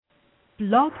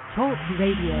Blog Talk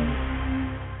Radio.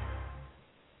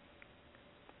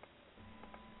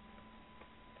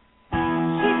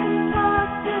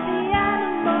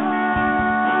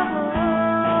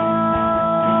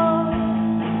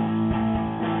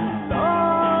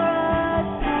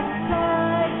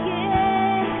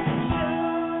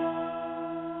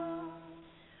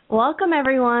 Welcome,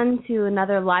 everyone, to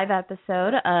another live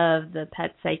episode of the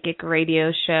Pet Psychic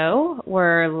Radio Show.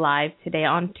 We're live today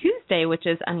on Tuesday, which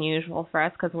is unusual for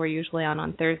us because we're usually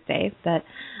on Thursday, but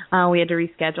we had to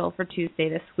reschedule for Tuesday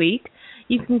this week.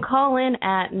 You can call in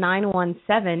at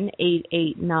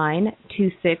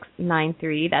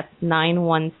 917-889-2693. That's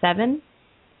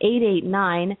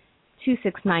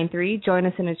 917-889-2693. Join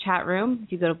us in a chat room.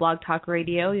 If you go to Blog Talk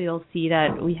Radio, you'll see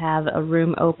that we have a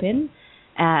room open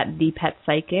at The Pet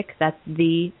Psychic. That's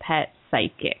The Pet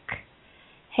Psychic.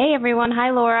 Hey, everyone.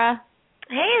 Hi, Laura.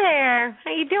 Hey there.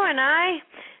 How you doing,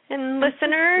 and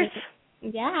listeners?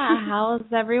 Yeah, how's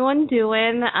everyone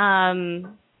doing?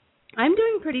 I'm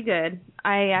doing pretty good.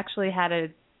 I actually had a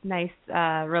nice,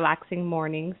 relaxing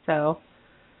morning, so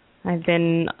I've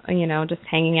been, just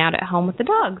hanging out at home with the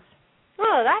dogs.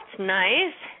 Oh, that's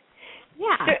nice.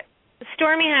 Yeah.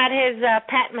 Stormy had his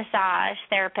pet massage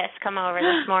therapist come over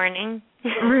this morning.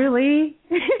 Really?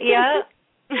 Yep.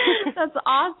 That's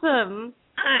awesome.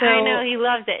 I know, he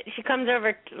loves it. She comes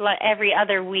over every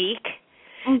other week,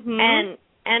 and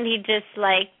he just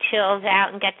chills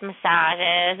out and gets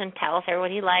massages and tells her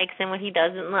what he likes and what he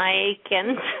doesn't like,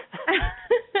 and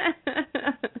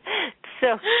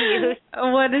so cute.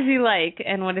 What does he like,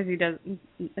 and what does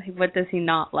he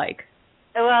not like?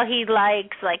 Well, he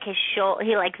likes his shoulder.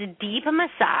 He likes deep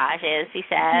massages, he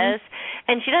says,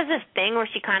 and she does this thing where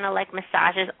she kind of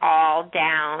massages all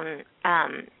down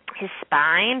his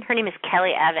spine. Her name is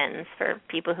Kelly Evans for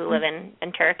people who live in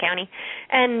Ventura County,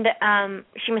 and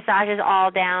she massages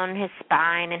all down his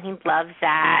spine, and he loves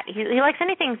that. He likes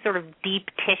anything sort of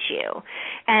deep tissue,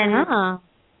 and.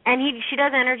 And she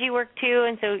does energy work too,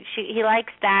 and so he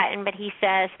likes that. But he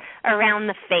says around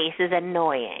the face is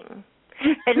annoying.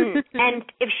 And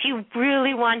if she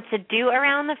really wants to do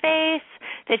around the face,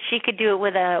 that she could do it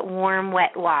with a warm,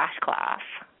 wet washcloth.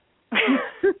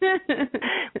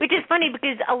 Which is funny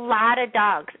because a lot of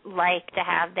dogs like to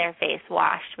have their face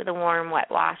washed with a warm, wet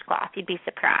washcloth. You'd be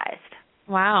surprised.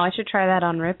 Wow, I should try that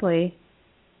on Ripley.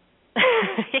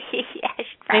 Yeah,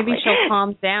 maybe she'll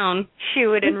calm down. She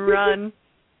wouldn't run.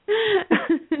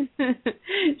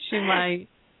 She might.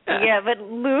 Yeah, but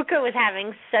Luca was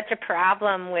having such a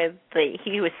problem with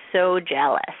he was so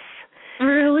jealous.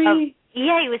 Really?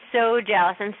 Yeah, he was so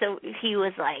jealous, and so he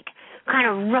was kind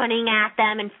of running at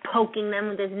them and poking them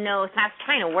with his nose. And I was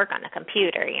trying to work on the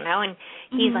computer, and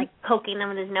he's poking them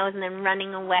with his nose and then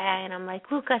running away. And I'm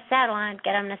like, Luca, settle, and I'd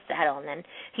get him to settle. And then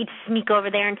he'd sneak over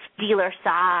there and steal her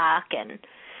sock and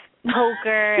poke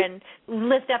her and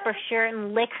lift up her shirt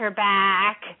and lick her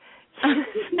back.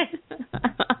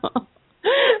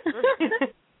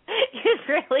 He was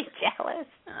really jealous.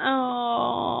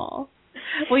 Oh.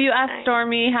 Will you ask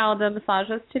Stormy how the massage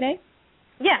was today?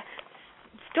 Yeah.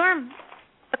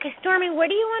 Okay, Stormy, what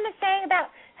do you want to say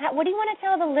what do you want to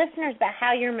tell the listeners about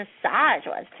how your massage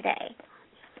was today?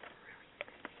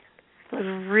 It was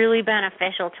really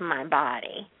beneficial to my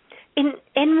body.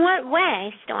 In what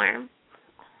way, Storm?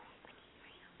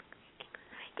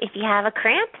 If you have a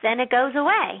cramp, then it goes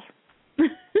away.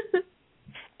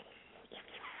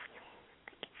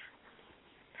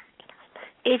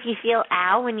 If you feel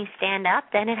ow when you stand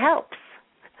up, then it helps.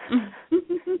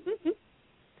 It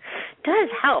does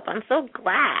help. I'm so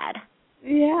glad.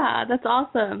 Yeah, that's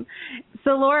awesome.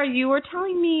 So, Laura, you were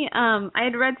telling me, I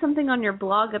had read something on your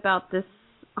blog about this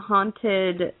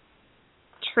haunted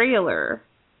trailer.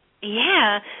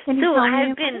 Yeah. Can you tell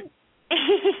me?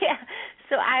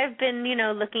 So I've been,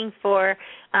 looking for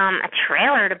a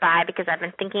trailer to buy because I've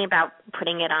been thinking about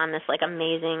putting it on this,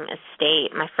 amazing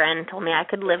estate. My friend told me I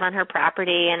could live on her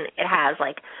property, and it has,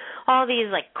 all these,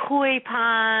 koi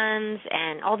ponds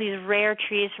and all these rare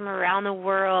trees from around the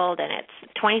world, and it's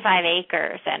 25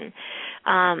 acres, and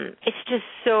it's just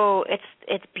so,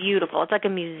 it's beautiful. It's like a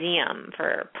museum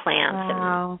for plants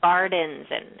and gardens,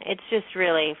 and it's just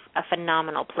really a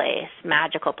phenomenal place,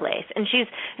 magical place. And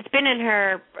it's been in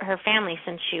her family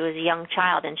since she was a young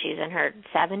child, and she's in her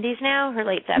 70s now, her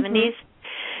late 70s.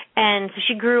 And so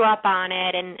she grew up on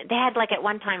it, and they had, at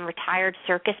one time, retired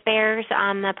circus bears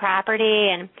on the property,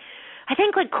 and I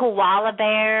think, koala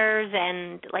bears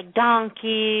and,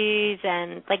 donkeys,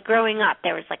 and, growing up,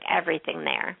 there was, everything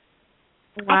there.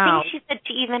 Wow. I think she said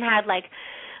she even had,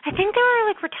 I think there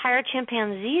were, retired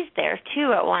chimpanzees there,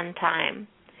 too, at one time.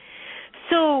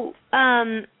 So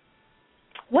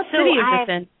What city is this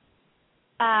in?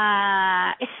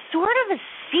 It's sort of a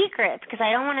secret because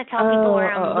I don't want to tell people where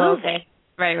I'm moving. Okay.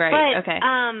 Right, but, okay.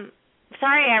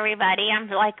 Sorry, everybody. I'm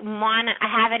like, I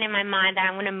have it in my mind that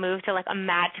I'm going to move to like a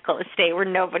magical estate where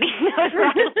nobody knows where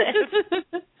I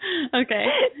live. Okay.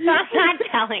 So I'm not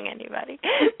telling anybody.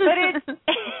 But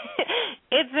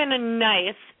it's in a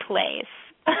nice place.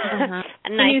 Uh-huh. A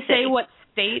nice Can you city. say what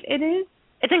state it is?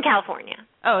 It's in California.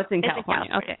 Oh, it's in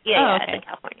California. Okay. Yeah, okay. It's in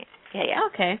California. Yeah.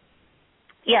 Okay.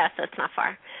 Yeah, so it's not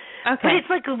far. Okay. But it's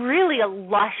like really a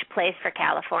lush place for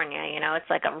California, It's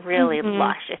like a really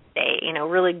lush estate,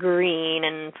 really green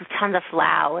and tons of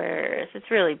flowers. It's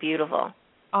really beautiful.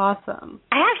 Awesome.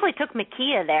 I actually took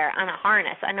Makia there on a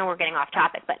harness. I know we're getting off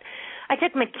topic, but I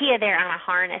took Makia there on a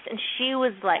harness, and she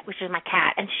was like, which is my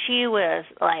cat, and she was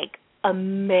like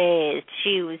amazed.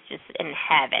 She was just in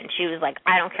heaven. She was like,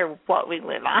 I don't care what we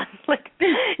live on,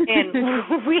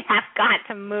 and we have got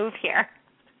to move here.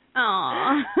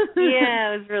 Aww.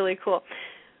 Yeah, it was really cool.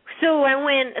 So I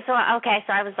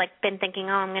was like been thinking,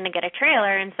 I'm going to get a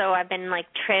trailer, and so I've been like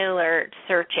trailer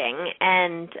searching,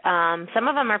 and some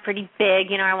of them are pretty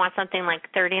big. I want something like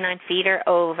 39 feet or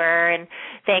over, and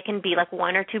they can be like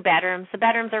 1 or 2 bedrooms. The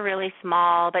bedrooms are really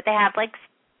small, but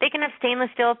they can have stainless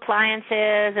steel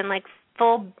appliances and like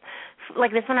full,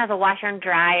 like this one has a washer and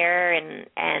dryer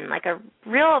and like a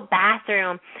real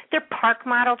bathroom. They're park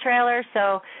model trailers,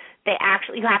 so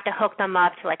you have to hook them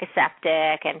up to like a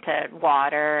septic and to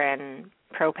water and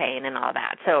propane and all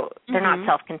that. So they're not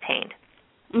self-contained.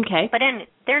 Okay. But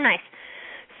they're nice.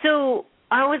 So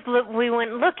we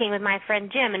went looking with my friend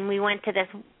Jim, and we went to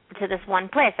this one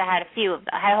place. I had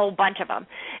I had a whole bunch of them.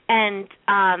 And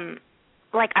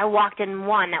I walked in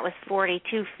one that was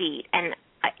 42 feet, and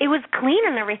it was clean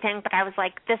and everything, but I was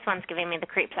like, this one's giving me the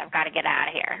creeps. I've got to get out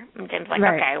of here. And Jim's like,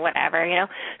 okay, whatever,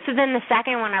 So then the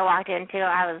second one I walked into,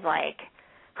 I was like,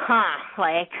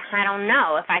 I don't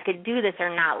know if I could do this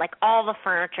or not. Like, all the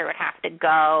furniture would have to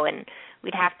go, and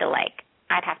we'd have to,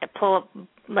 I'd have to pull up,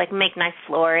 make nice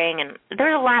flooring, and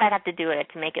there's a lot I'd have to do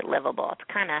to make it livable. It's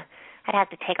kind of, I'd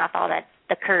have to take off all the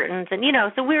curtains, and,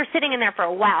 so we were sitting in there for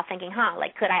a while thinking,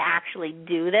 could I actually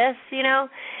do this, And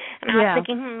I was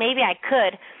thinking, maybe I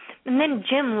could. And then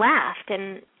Jim left,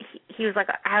 and he was like,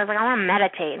 I want to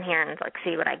meditate in here and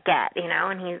see what I get,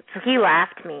 And he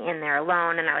left me in there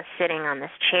alone, and I was sitting on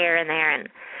this chair in there, and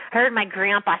I heard my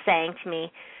grandpa saying to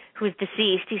me, who's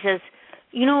deceased, he says,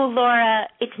 Laura,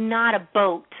 it's not a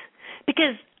boat,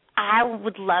 because I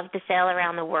would love to sail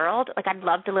around the world. I'd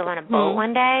love to live on a boat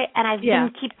one day, and I've been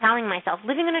keep telling myself,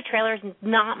 living in a trailer is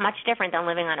not much different than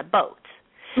living on a boat.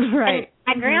 Right.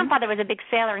 And my grandfather was a big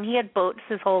sailor, and he had boats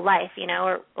his whole life,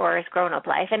 or his grown-up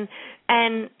life.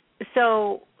 And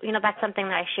so, that's something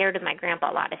that I shared with my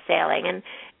grandpa a lot, is sailing.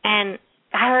 And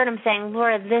I heard him saying,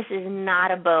 Laura, this is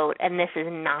not a boat, and this is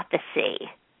not the sea.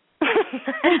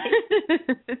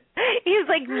 He's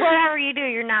like, whatever you do,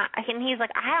 you're not. And he's like,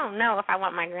 I don't know if I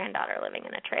want my granddaughter living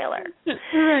in a trailer.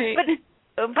 Right.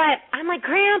 But I'm like,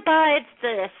 Grandpa, it's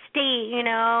the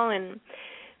state,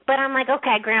 But I'm like,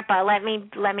 okay, Grandpa, let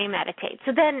me meditate.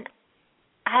 So then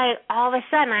all of a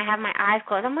sudden I have my eyes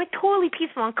closed. I'm like totally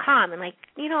peaceful and calm, and I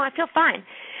feel fine.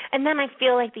 And then I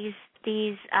feel like these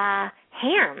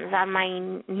hands on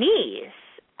my knees,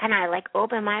 and I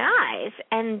open my eyes,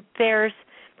 and there's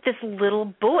this little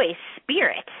boy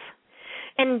spirit,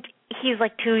 and he's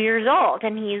 2 years old,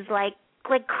 and he's like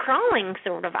crawling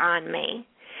sort of on me,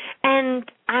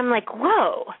 and I'm like,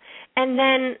 whoa. And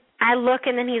then I look,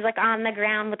 and then he's on the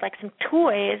ground with some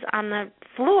toys on the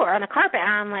floor, on the carpet,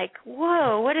 and I'm like,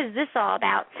 whoa, what is this all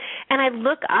about? And I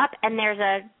look up, and there's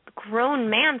a grown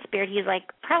man spirit. He's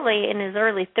probably in his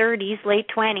early 30s, late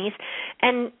 20s,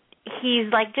 and he's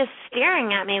just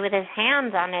staring at me with his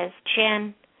hands on his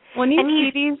chin. When you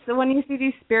see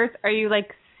these spirits, are you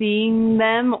seeing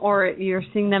them, or you're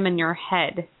seeing them in your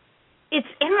head? It's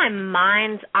in my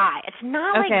mind's eye. It's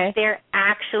not they're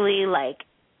actually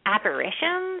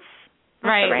apparitions.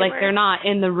 Right, they're not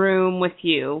in the room with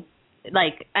you. As a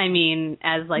shape.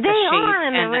 They are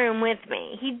in the room with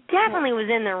me. He definitely was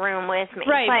in the room with me.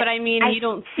 Right, but you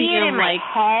don't see it him in my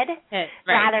head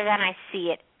rather right. than I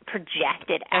see it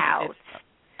projected out.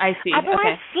 I see.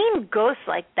 I've seen ghosts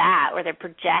like that where they're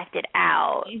projected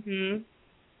out. Mm-hmm.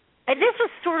 And this was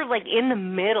sort of in the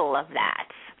middle of that.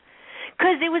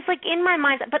 Because it was in my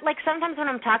mind's eye. But sometimes when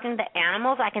I'm talking to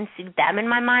animals, I can see them in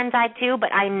my mind's eye too,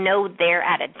 but I know they're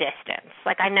at a distance.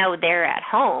 I know they're at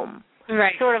home.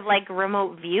 Right. Sort of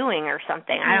remote viewing or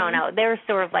something. I don't know. They're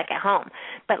sort of at home.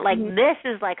 But this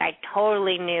is I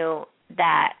totally knew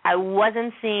that I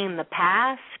wasn't seeing the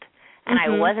past, and I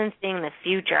wasn't seeing the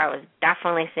future. I was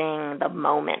definitely seeing the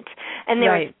moment. And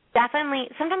there was definitely,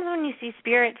 sometimes when you see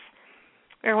spirits,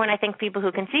 or when I think people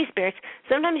who can see spirits,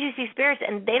 sometimes you see spirits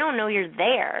and they don't know you're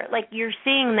there. Like, you're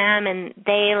seeing them and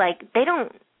they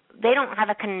don't have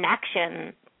a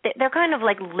connection. They're kind of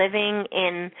like living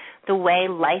in the way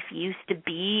life used to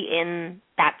be in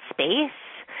that space.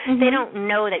 They don't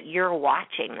know that you're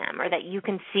watching them, or that you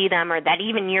can see them, or that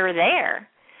even you're there.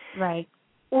 Right.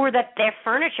 Or that their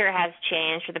furniture has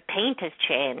changed, or the paint has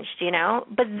changed, you know?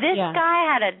 But this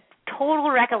guy had a total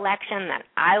recollection that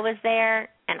I was there,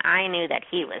 and I knew that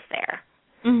he was there.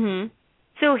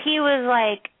 So he was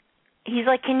like, he's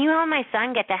like, can you help my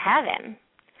son get to heaven?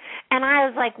 And I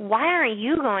was like, why aren't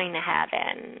you going to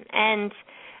heaven? And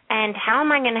how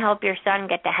am I going to help your son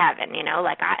get to heaven? You know,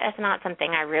 like, that's not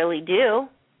something I really do.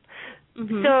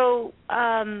 So,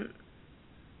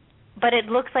 but it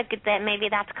looks like that maybe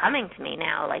that's coming to me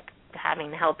now, like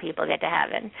having to help people get to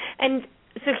heaven. And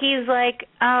so he's like,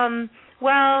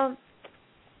 well,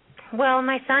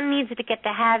 my son needs to get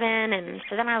to heaven. And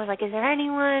so then I was like, is there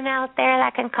anyone out there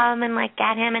that can come and like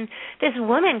get him? And this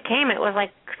woman came. It was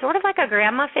like sort of like a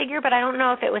grandma figure, but I don't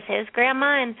know if it was his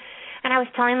grandma. And I was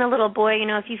telling the little boy, you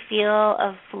know, if you feel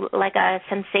like a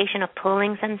sensation, a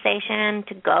pulling sensation,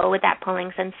 to go with that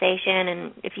pulling sensation,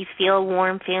 and if you feel a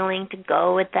warm feeling, to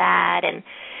go with that. And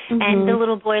the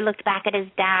little boy looked back at his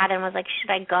dad and was like, should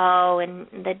I go? And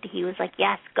he was like,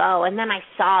 yes, go. And then I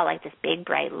saw like this big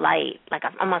bright light, like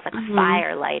almost like a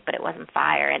fire light, but it wasn't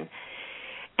fire. And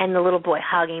the little boy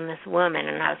hugging this woman,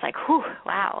 and I was like, whew,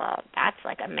 wow, well, that's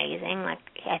like amazing. Like,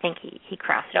 I think he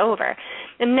crossed over.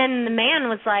 And then the man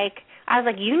was like, I was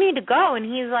like, you need to go. And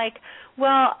he's like,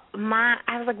 well,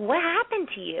 I was like, what happened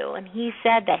to you? And he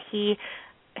said that he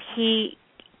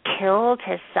killed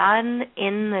his son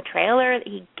in the trailer.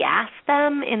 He gassed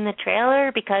them in the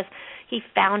trailer because he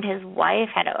found his wife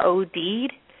had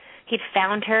OD'd. He'd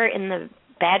found her in the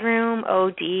bedroom,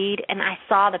 OD'd, and I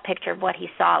saw the picture of what he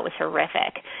saw. It was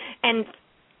horrific. And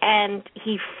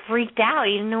he freaked out.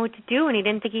 He didn't know what to do, and he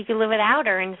didn't think he could live without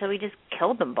her, and so he just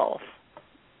killed them both.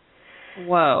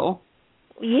 Whoa.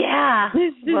 Yeah.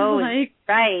 This is like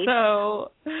right. So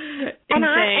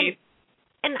insane.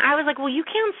 And I was like, well, you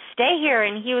can't stay here.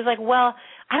 And he was like, well,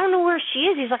 I don't know where she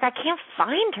is. He's like, I can't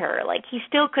find her. Like, he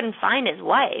still couldn't find his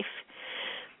wife.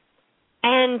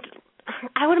 And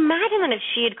I would imagine that if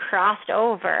she had crossed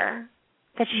over,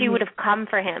 that she would have come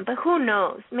for him. But who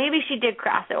knows? Maybe she did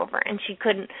cross over and she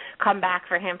couldn't come back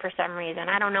for him for some reason.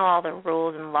 I don't know all the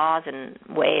rules and laws and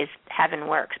ways heaven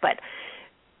works, but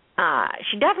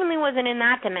she definitely wasn't in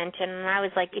that dimension. And I was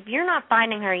like, if you're not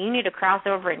finding her, you need to cross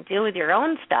over and deal with your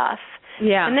own stuff.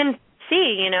 Yeah. And then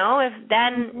see, you know, if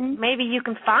then maybe you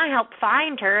can help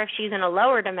find her if she's in a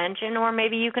lower dimension, or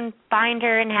maybe you can find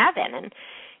her in heaven.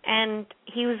 And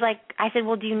he was like, I said,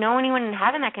 well, do you know anyone in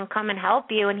heaven that can come and help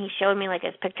you? And he showed me like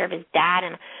his picture of his dad,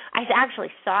 and I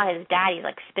actually saw his dad. He's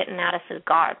like spitting out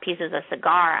pieces of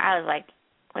cigar. I was like,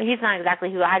 well, he's not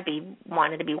exactly who I'd be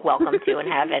wanted to be welcome to in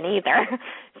heaven either.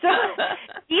 So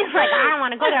he's like, I don't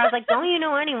want to go there. I was like, don't you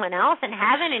know anyone else in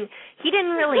heaven? And he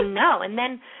didn't really know. And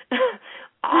then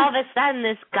all of a sudden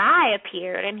this guy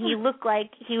appeared, and he looked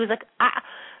like he was like, I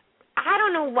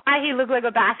don't know why he looked like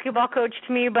a basketball coach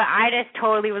to me, but I just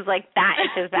totally was like, that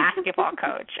is his basketball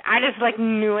coach. I just like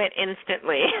knew it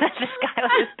instantly that this guy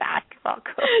was his basketball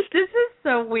coach. This is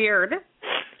so weird.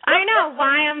 I know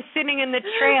why I'm sitting in the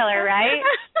trailer, right?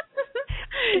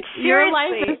 Your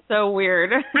life is so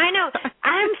weird. I know.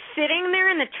 I'm sitting there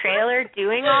in the trailer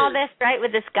doing all this, right,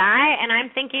 with this guy, and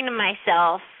I'm thinking to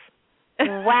myself,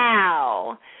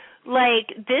 wow.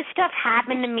 Like, this stuff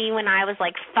happened to me when I was,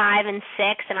 like, 5 and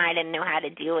 6, and I didn't know how to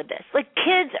deal with this. Like,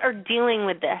 kids are dealing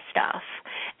with this stuff.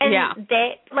 And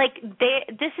this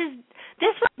was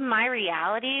my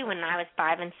reality when I was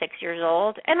 5 and 6 years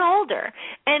old and older.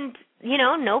 And, you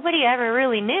know, nobody ever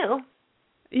really knew.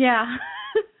 Yeah.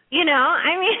 You know,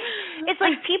 I mean, it's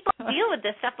like people deal with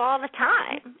this stuff all the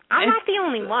time. I'm not the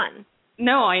only one.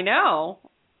 No, I know.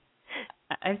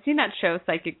 I've seen that show,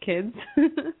 Psychic Kids.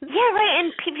 Yeah, right,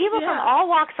 and people from all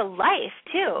walks of life,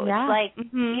 too. Yeah. It's like,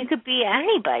 you could be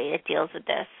anybody that deals with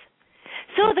this.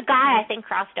 So the guy, I think,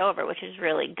 crossed over, which is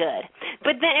really good.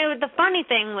 But then the funny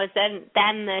thing was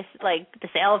then this, like, the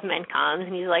salesman comes,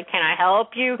 and he's like, can I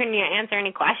help you? Can you answer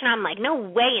any question? I'm like, no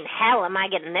way in hell am I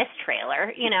getting this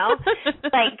trailer, you know?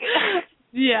 Like...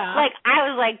 Yeah. Like, I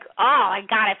was like, oh, my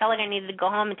God, I felt like I needed to go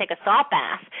home and take a salt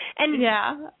bath. And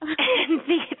and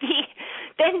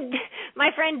then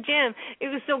my friend Jim, it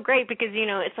was so great because, you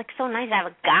know, it's, like, so nice to have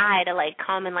a guy to, like,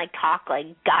 come and, like, talk,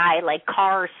 like,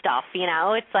 car stuff, you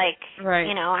know? It's like,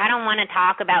 you know, I don't want to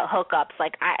talk about hookups.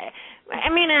 Like, I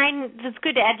mean, it's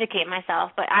good to educate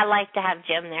myself, but I like to have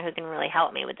Jim there who can really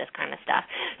help me with this kind of stuff.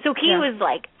 So he was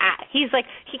like, he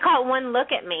caught one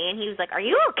look at me and he was like, "Are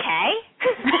you okay?"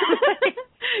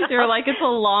 You're like, "It's a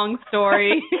long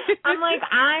story." I'm like,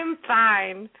 "I'm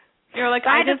fine." You're like,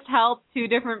 I just helped 2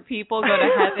 different people go to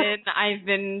heaven. I've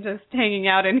been just hanging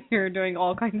out in here doing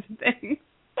all kinds of things.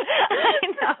 I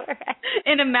know, right?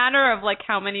 In a matter of, like,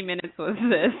 how many minutes was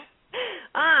this?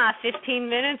 15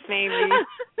 minutes maybe.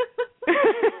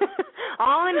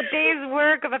 All in a day's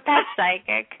work of a pet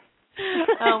psychic.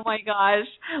 Oh my gosh.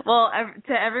 Well,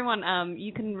 to everyone,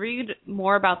 you can read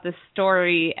more about this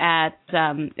story at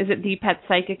is it The Pet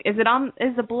Psychic? Is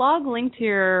the blog linked to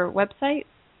your website?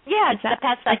 Yeah, it's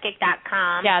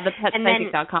thepetpsychic.com. Yeah,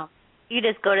 thepetpsychic.com. You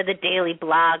just go to the daily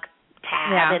blog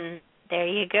tab and there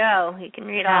you go. You can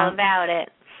read all about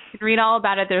it. You can read all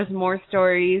about it. There's more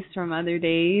stories from other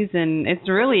days, and it's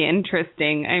really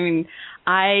interesting. I mean,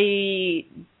 I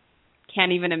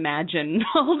can't even imagine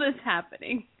all this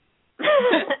happening. I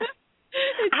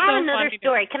have another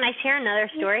story. Can I share another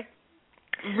story?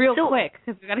 Real quick,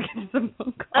 because we've got to get to some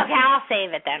phone calls. Okay, I'll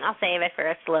save it then. I'll save it for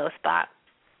a slow spot.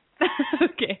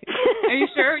 Okay. Are you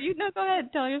sure? Go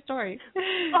ahead. Tell your story.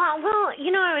 Well, I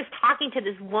was talking to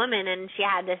this woman, and she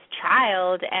had this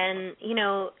child, and,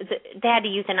 they had to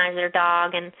euthanize their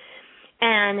dog, and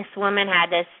this woman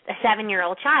had a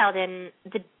 7-year-old child, and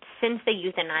since they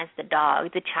euthanized the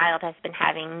dog, the child has been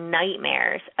having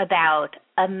nightmares about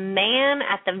a man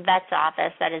at the vet's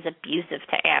office that is abusive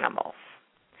to animals.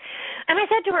 And I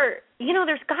said to her,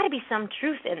 there's got to be some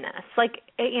truth in this. Like,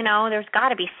 there's got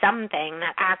to be something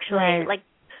that actually,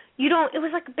 it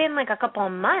was been a couple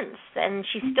of months, and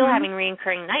she's still having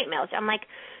reoccurring nightmares. I'm like,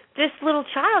 this little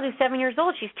child who's 7 years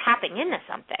old, she's tapping into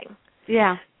something.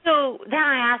 Yeah. So then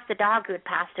I asked the dog who had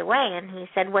passed away, and he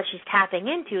said what she's tapping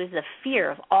into is the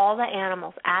fear of all the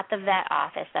animals at the vet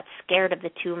office that's scared of the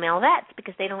 2 male vets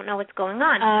because they don't know what's going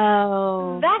on.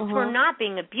 Oh. Vets were not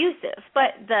being abusive,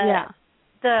 but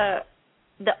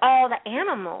all the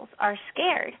animals are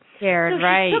scared. Scared, so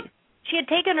right. She had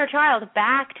taken her child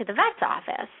back to the vet's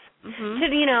office to,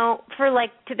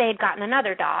 they had gotten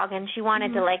another dog, and she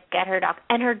wanted to, get her dog.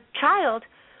 And her child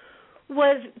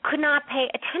could not pay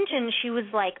attention. She was,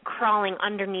 crawling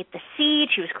underneath the seat.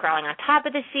 She was crawling on top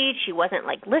of the seat. She wasn't,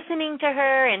 listening to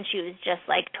her, and she was just,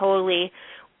 totally,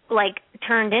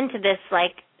 turned into this,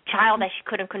 child that she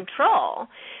couldn't control.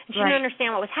 And she didn't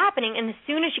understand what was happening, and as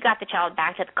soon as she got the child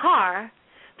back to the car,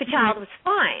 the child was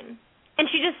fine. And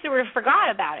she just sort of forgot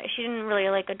about it. She didn't really,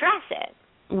 address it.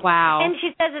 Wow. And she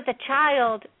says that the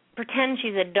child pretends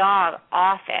she's a dog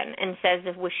often and says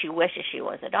that she wishes she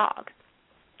was a dog.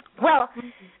 Well,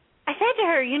 I said to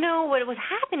her, what was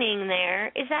happening there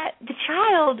is that the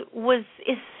child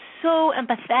is so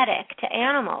empathetic to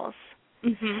animals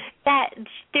that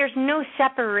there's no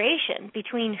separation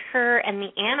between her and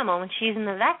the animal when she's in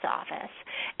the vet's office.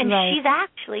 And she's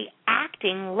actually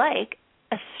acting like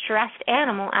a stressed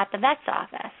animal at the vet's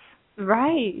office.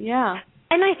 Right, yeah.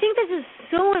 And I think this is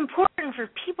so important for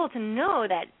people to know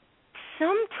that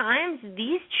sometimes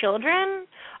these children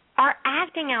are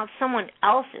acting out someone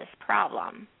else's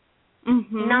problem,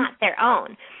 not their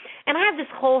own. And I have this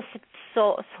whole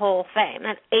thing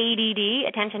that ADD,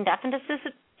 attention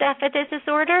deficit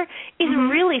disorder, is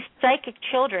really psychic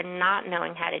children not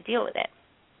knowing how to deal with it.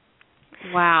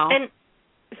 Wow. And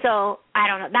so, I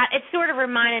don't know, that it sort of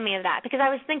reminded me of that, because I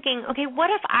was thinking, okay, what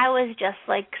if I was just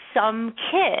like some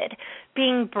kid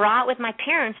being brought with my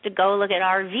parents to go look at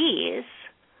RVs?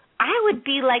 I would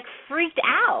be freaked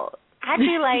out. I'd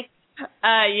be like,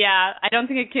 yeah, I don't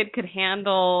think a kid could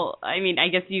handle, I mean, I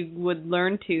guess you would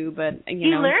learn to, but,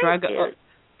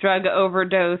 drug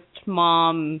overdosed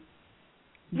mom,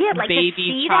 baby, to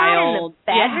see child.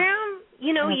 That in the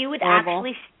bedroom, you would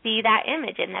actually see that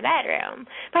image in the bedroom.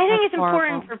 But I think it's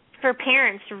important for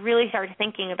parents to really start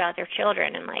thinking about their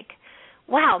children and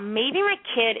wow, maybe my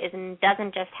kid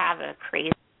doesn't just have a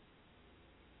crazy.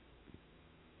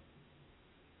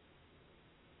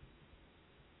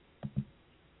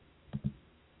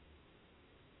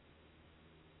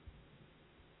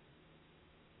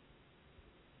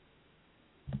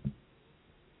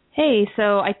 Hey,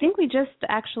 so I think we just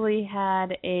actually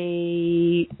had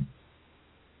I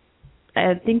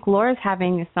think Laura's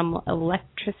having some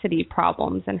electricity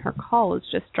problems and her call was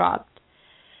just dropped.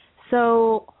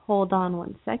 So hold on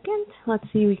one second. Let's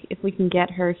see if we can get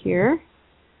her here.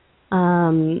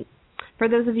 For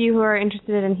those of you who are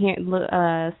interested in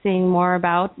seeing more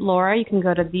about Laura, you can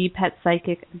go to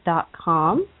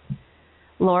thepetpsychic.com.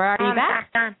 Laura, are you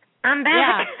back? I'm back.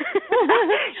 Yeah.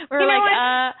 We're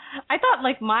I thought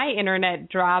like my internet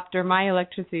dropped or my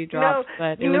electricity dropped,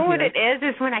 but you know what it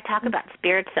is when I talk about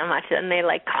spirits so much, and they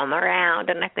like come around,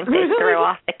 and I think they throw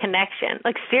off the connection.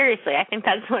 Like seriously, I think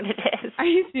that's what it is. Are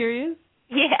you serious?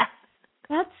 Yeah.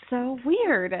 That's so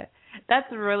weird.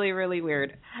 That's really, really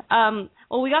weird.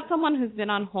 Well, we got someone who's been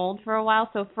on hold for a while,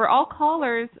 so for all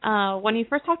callers, when you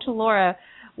first talk to Laura,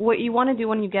 what you want to do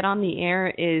when you get on the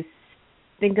air is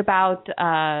think about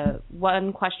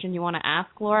one question you want to ask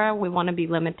Laura. We want to be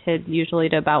limited usually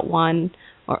to about one,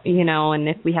 or and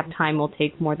if we have time, we'll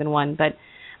take more than one.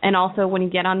 And also when you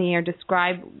get on the air,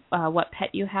 describe what pet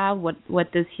you have.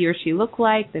 What does he or she look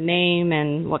like? The name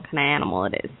and what kind of animal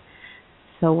it is.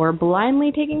 So we're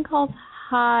blindly taking calls.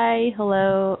 Hi,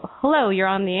 hello. You're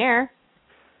on the air.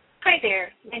 Hi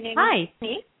there. My name Hi. is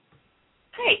me.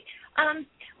 Hi.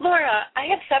 Laura, I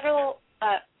have several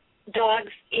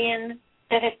dogs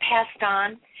that have passed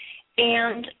on,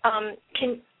 and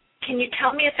can you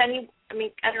tell me if any? I mean,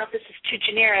 I don't know if this is too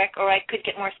generic, or I could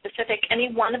get more specific.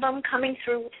 Any one of them coming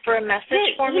through for a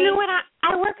message for me? You know what?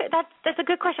 I work. That's a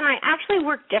good question. I actually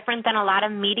work different than a lot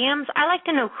of mediums. I like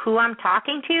to know who I'm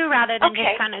talking to rather than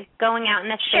just kind of going out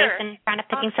in the space and kind of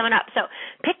picking someone up. So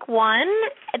pick one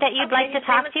that you'd like to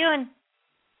talk to. And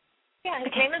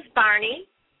his name is Barney.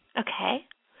 Okay.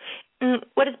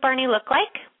 What does Barney look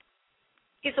like?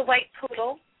 He's a white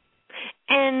poodle.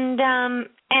 And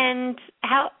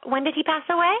when did he pass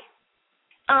away?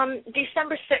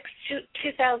 December 6th,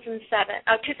 2006.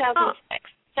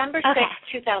 December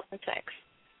 6th, 2006.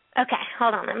 Okay,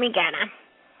 hold on. Let me get him.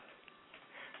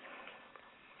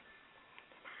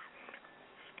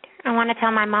 I want to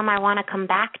tell my mom I want to come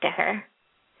back to her.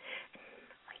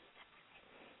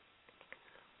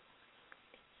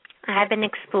 I've been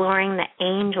exploring the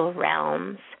angel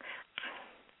realms.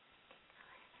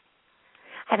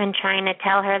 I've been trying to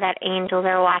tell her that angels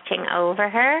are watching over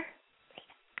her.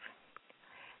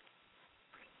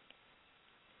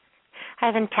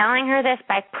 I've been telling her this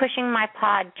by pushing my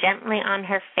paw gently on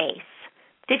her face.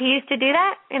 Did he used to do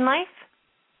that in life?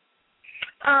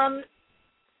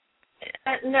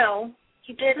 No,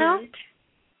 he didn't. No?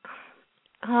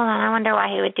 Hold on, I wonder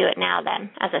why he would do it now then,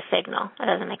 as a signal. That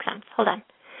doesn't make sense. Hold on.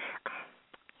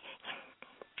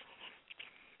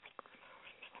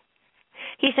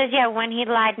 He says, yeah, when he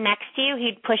lied next to you,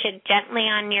 he'd push it gently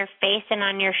on your face and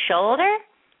on your shoulder?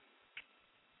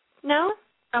 No?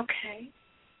 Okay.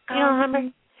 You don't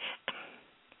remember?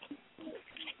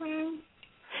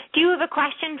 Do you have a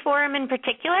question for him in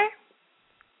particular?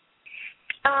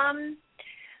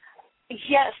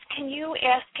 Yes. Can you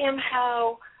ask him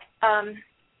how? I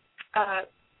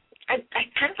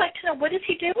kind of like to know, what is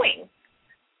he doing?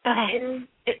 Okay.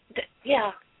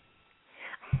 Yeah.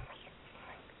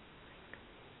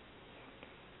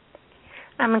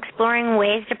 I'm exploring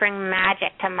ways to bring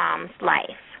magic to Mom's life.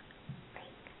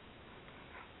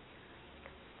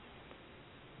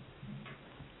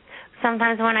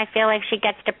 Sometimes when I feel like she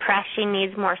gets depressed, she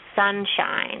needs more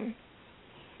sunshine.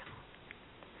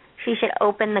 She should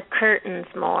open the curtains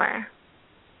more.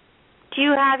 Do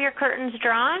you have your curtains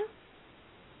drawn?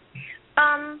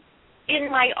 In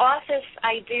my office,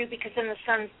 I do, because then the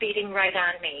sun's beating right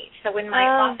on me. So in my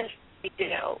office, I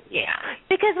do, yeah.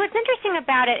 Because what's interesting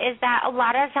about it is that a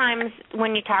lot of times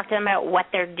when you talk to them about what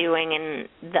they're doing in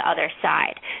the other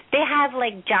side, they have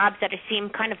like jobs that seem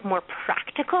kind of more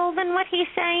practical than what he's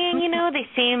saying, They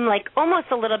seem like almost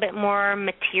a little bit more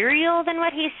material than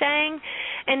what he's saying.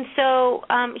 And so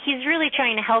he's really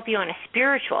trying to help you on a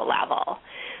spiritual level.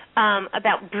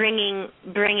 About bringing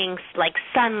like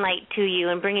sunlight to you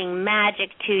and bringing magic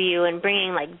to you and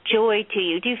bringing like joy to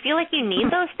you. Do you feel like you need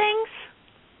those things?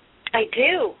 I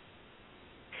do.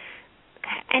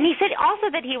 Okay. And he said also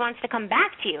that he wants to come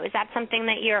back to you. Is that something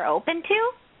that you're open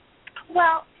to?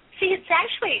 Well, see, it's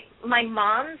actually my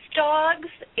mom's dogs,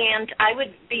 and I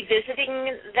would be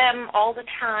visiting them all the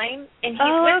time, and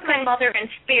he's with my mother in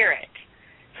spirit.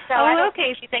 So I don't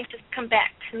think he thinks to come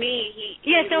back to me.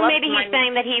 So maybe he's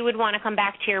saying that he would want to come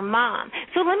back to your mom.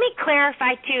 So let me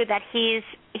clarify too that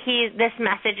this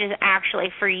message is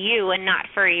actually for you and not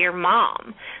for your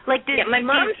mom. Like, my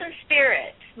mom's in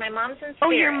spirit. My mom's in spirit.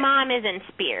 Oh, your mom is in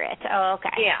spirit. Oh,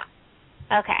 okay. Yeah.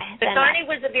 Okay. But Barney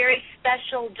was a very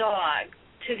special dog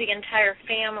to the entire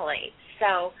family.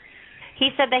 So he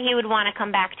said that he would want to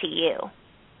come back to you.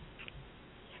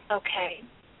 Okay.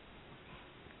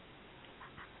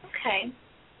 Okay.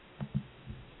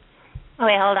 Oh,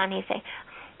 wait, hold on. He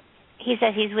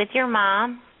says he's with your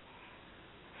mom,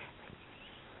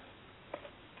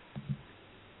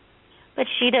 but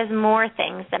she does more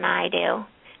things than I do.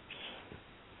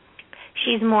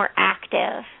 She's more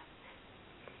active.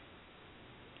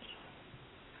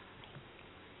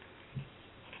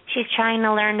 She's trying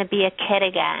to learn to be a kid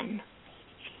again.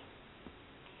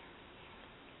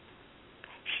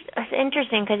 It's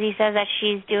interesting because he says that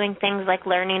she's doing things like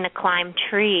learning to climb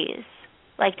trees,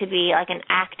 like to be like an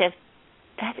active.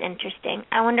 That's interesting.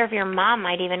 I wonder if your mom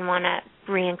might even want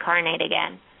to reincarnate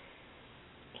again.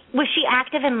 Was she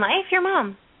active in life, your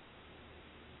mom?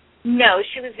 No,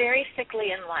 she was very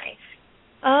sickly in life.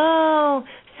 Oh,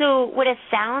 so what it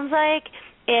sounds like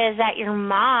is that your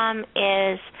mom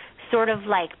is sort of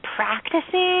like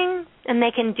practicing, and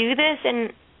they can do this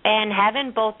in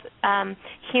heaven, both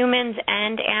humans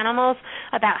and animals,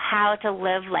 about how to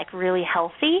live like really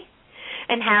healthy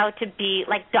and how to be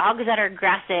like dogs that are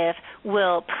aggressive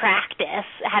will practice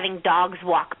having dogs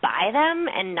walk by them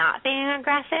and not being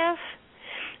aggressive.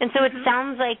 And so it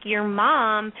sounds like your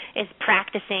mom is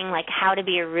practicing like how to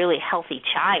be a really healthy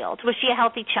child. Was she a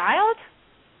healthy child?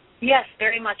 Yes,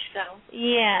 very much so.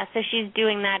 Yeah, so she's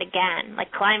doing that again,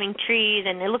 like climbing trees,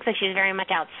 and it looks like she's very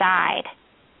much outside.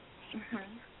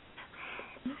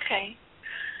 Okay.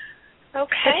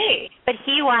 Okay. But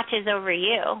he watches over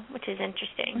you, which is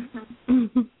interesting.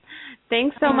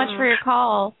 Thanks so much for your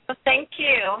call. Well, thank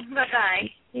you. Bye-bye.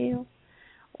 Thank you.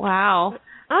 Wow.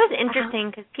 That was interesting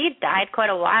because Pete died quite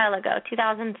a while ago,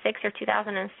 2006 or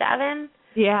 2007.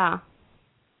 Yeah.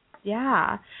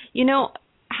 Yeah. You know,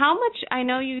 how much, I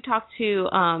know you talked to,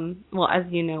 well, as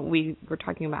you know, we were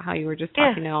talking about how you were just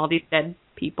talking to all these dead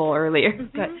people earlier,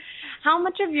 but how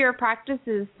much of your practice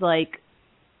is like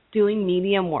doing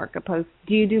medium work opposed,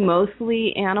 do you do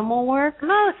mostly animal work?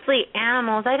 Mostly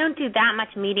animals. I don't do that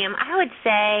much medium. I would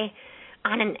say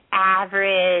on an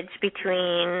average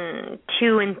between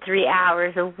 2 and 3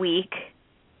 hours a week.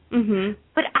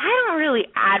 But I don't really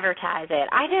advertise it.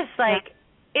 I just like,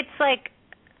 it's like,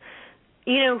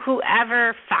 you know,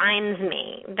 whoever finds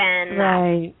me, then,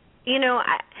 right. You know,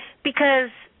 because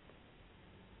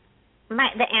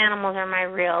the animals are my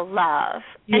real love.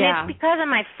 And it's because of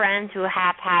my friends who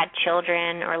have had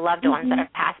children or loved ones that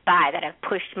have passed by that have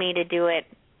pushed me to do it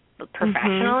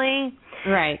professionally.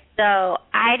 Right. So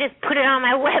I just put it on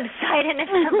my website, and if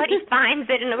somebody finds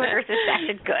it in the rehearsal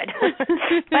session, good.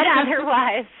 But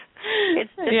otherwise, it's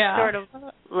just sort of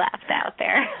left out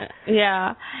there.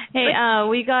 Yeah. Hey,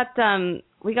 we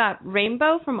got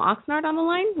Rainbow from Oxnard on the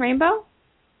line. Rainbow?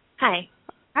 Hi.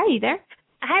 Hi, you there?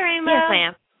 Hi, Rainbow. Yes, I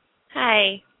am.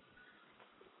 Hi.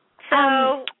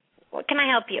 So, what can I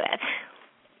help you with?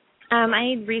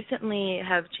 I recently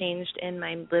have changed in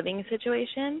my living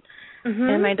situation,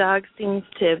 and my dog seems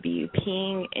to be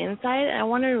peeing inside. I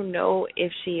want to know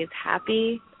if she is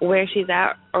happy, where she's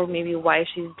at, or maybe why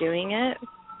she's doing it.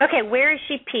 Okay, where is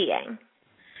she peeing?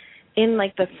 In,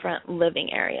 like, the front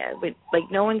living area.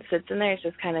 Like, no one sits in there. It's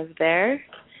just kind of there.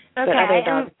 Okay. But other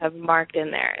dogs have marked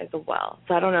in there as well.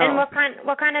 So I don't know. And what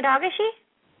kind of dog is she?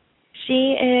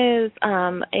 She is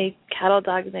a cattle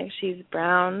dog mix. She's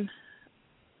brown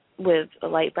with a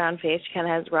light brown face. She kind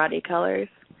of has ruddy colors.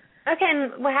 Okay,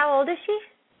 and how old is she?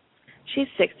 She's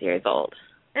 6 years old.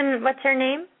 And what's her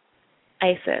name?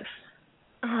 Isis.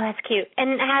 Oh, that's cute.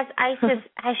 And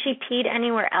has she peed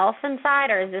anywhere else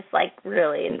inside, or is this like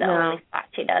really the only spot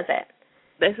she does it?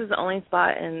 This is the only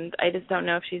spot, and I just don't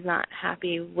know if she's not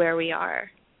happy where we are.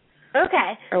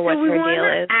 Okay. Or what her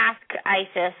deal is. Ask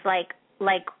Isis,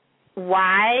 like,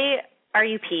 why are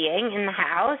you peeing in the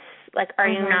house? Like, are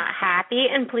you not happy?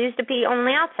 And please to pee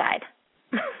only outside.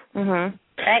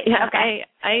 Right? Yeah, okay.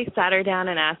 I sat her down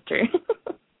and asked her.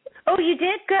 Oh, you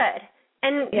did? Good.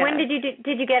 And when did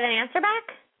you get an answer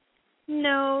back?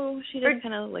 No, she just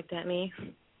kind of looked at me.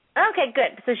 Okay,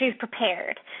 good. So she's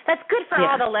prepared. That's good for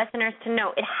all the listeners to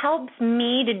know. It helps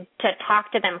me to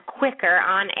talk to them quicker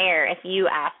on air if you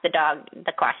ask the dog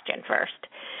the question first.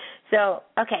 So,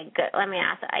 okay, good. Let me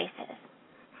ask Isis.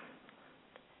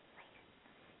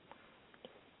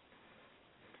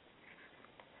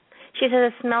 She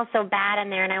says it smells so bad in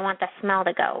there and I want the smell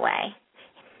to go away.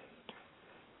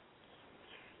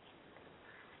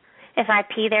 If I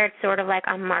pee there, it's sort of like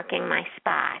I'm marking my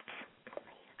spots.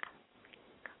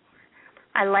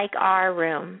 I like our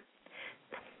room.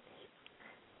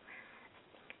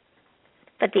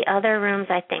 But the other rooms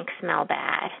I think smell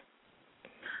bad.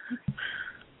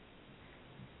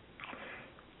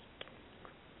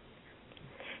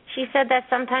 She said that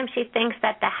sometimes she thinks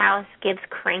that the house gives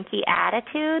cranky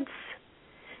attitudes.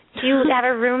 Do you have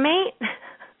a roommate?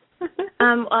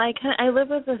 Well, I live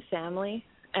with a family,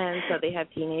 and so they have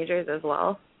teenagers as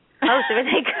well. Oh, so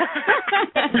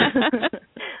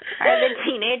are the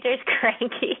teenagers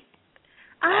cranky?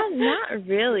 Not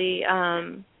really. I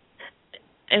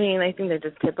mean, I think they're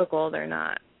just typical. They're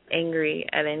not angry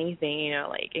at anything, you know,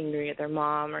 like angry at their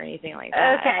mom or anything like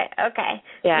that. Okay.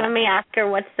 Yeah. Let me ask her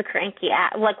what's the cranky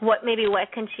at. Like what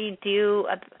can she do?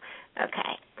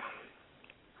 Okay.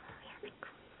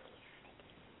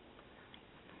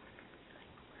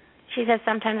 She says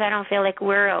sometimes I don't feel like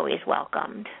we're always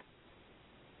welcomed.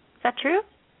 Is that true?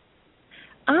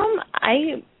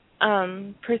 I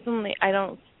personally I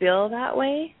don't feel that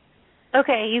way.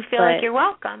 Okay, you feel like you're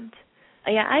welcomed.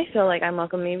 Yeah, I feel like I'm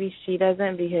welcome. Maybe she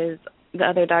doesn't because the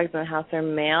other dogs in the house are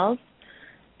males,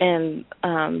 and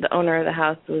the owner of the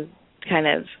house was kind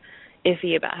of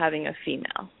iffy about having a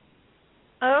female.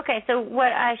 Okay, so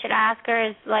what I should ask her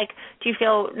is, like, do you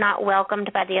feel not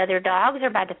welcomed by the other dogs or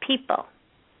by the people?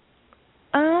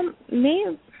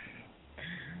 Maybe,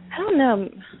 I don't know.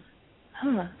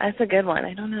 That's a good one.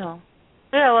 I don't know.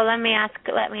 Yeah, well, let me ask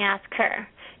her.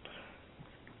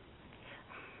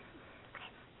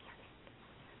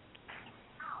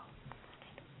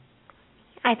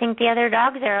 I think the other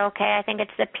dogs are okay. I think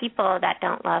it's the people that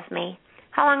don't love me.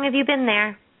 How long have you been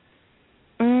there?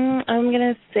 I'm going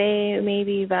to say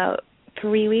maybe about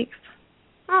 3 weeks.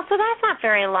 Oh, so that's not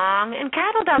very long. And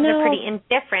cattle dogs are pretty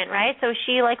indifferent, right? So is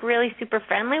she, like, really super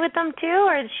friendly with them, too?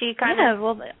 Or is she kind of... Yeah,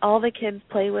 well, all the kids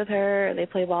play with her. They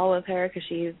play ball with her because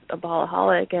she's a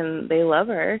ballaholic, and they love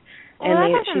her. Well,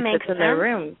 and that she sleeps in their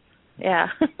room. Yeah.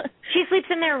 She sleeps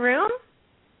in their room?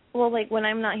 Well, like, when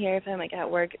I'm not here, if I'm, like,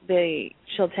 at work,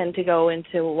 she'll tend to go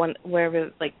into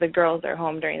wherever, like, the girls are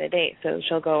home during the day. So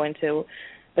she'll go into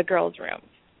the girls' room.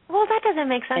 Well, that doesn't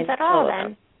make sense at all,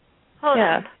 then. Hold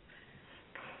on.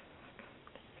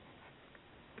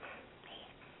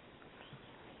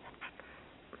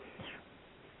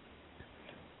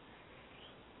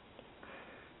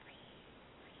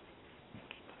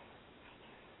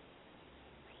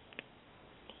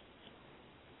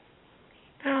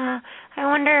 I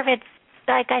wonder if it's,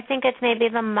 like, I think it's maybe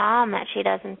the mom that she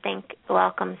doesn't think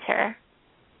welcomes her.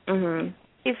 Mhm.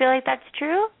 Do you feel like that's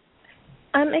true?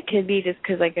 It could be just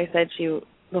because, like I said,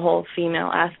 the whole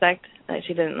female aspect, that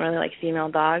she didn't really like female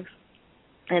dogs.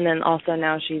 And then also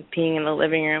now she's peeing in the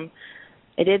living room.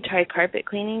 I did try carpet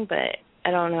cleaning, but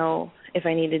I don't know if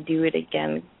I need to do it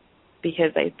again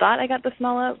because I thought I got the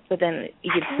smell up, but then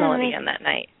you could smell it again that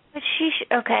night. But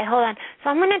okay, hold on. So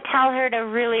I'm going to tell her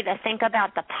to think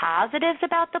about the positives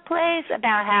about the place,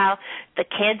 about how the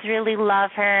kids really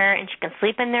love her and she can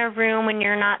sleep in their room when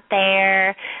you're not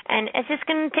there. And it's just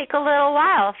going to take a little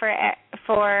while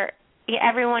for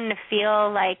everyone to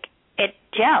feel like it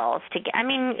gels.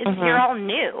 You're all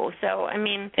new, so,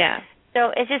 Yeah.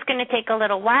 So it's just going to take a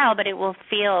little while, but it will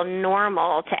feel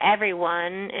normal to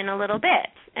everyone in a little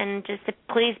bit. And just to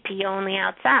please pee only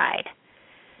outside.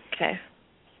 Okay.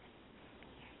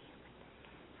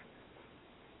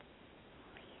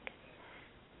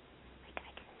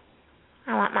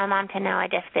 I want my mom to know I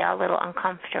just feel a little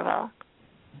uncomfortable.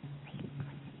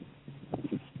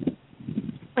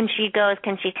 When she goes,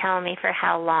 can she tell me for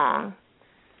how long?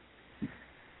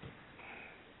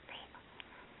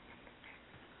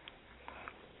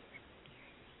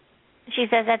 She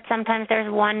says that sometimes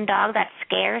there's one dog that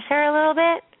scares her a little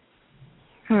bit.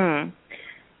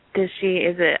 Is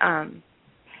it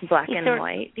black and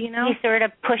white, do you know? He sort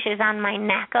of pushes on my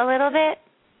neck a little bit.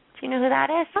 Do you know who that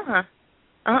is?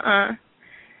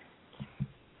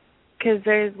 Because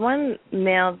there's one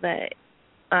male that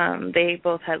they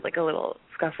both had like a little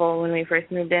scuffle when we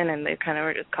first moved in, and they kind of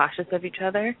were just cautious of each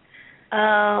other.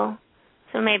 Oh,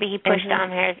 so maybe he pushed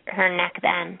on her neck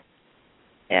then.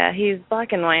 Yeah, he's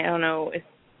black and white. I don't know if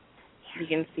you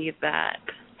can see that.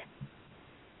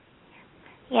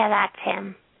 Yeah, that's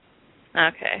him.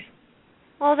 Okay.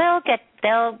 Well, they'll get.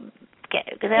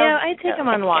 Yeah, I take him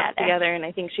on walks together, and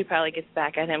I think she probably gets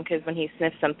back at him because when he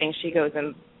sniffs something, she goes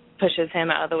and pushes him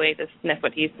out of the way to sniff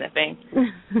what he's sniffing.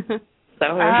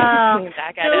 So we're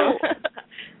back at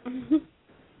him.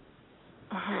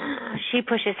 She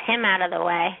pushes him out of the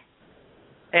way.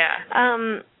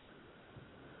 Yeah.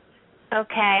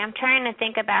 Okay, I'm trying to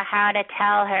think about how to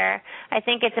tell her. I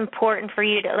think it's important for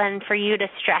you to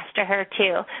stress to her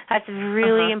too. That's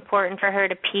really important for her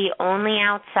to pee only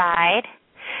outside,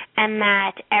 and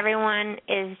that everyone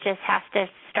has to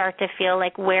start to feel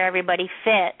like where everybody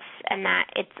fits, and that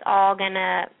it's all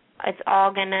gonna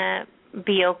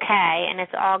be okay, and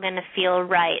it's all gonna feel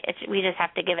right. We just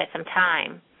have to give it some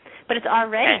time, but it's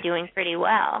already doing pretty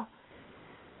well.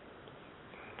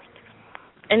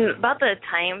 And about the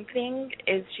time thing,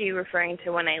 is she referring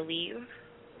to when I leave?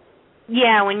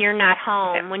 Yeah, when you're not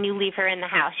home, when you leave her in the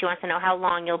house. She wants to know how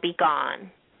long you'll be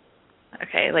gone.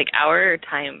 Okay, like hour or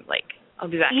time, like I'll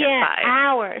be back at 5. Yeah,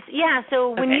 hours. Yeah,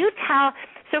 so when you tell,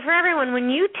 So for everyone, when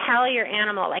you tell your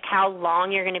animal like how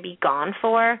long you're going to be gone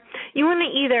for, you want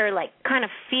to either like kind of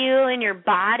feel in your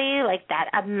body like that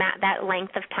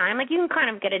length of time. Like you can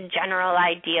kind of get a general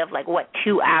idea of like what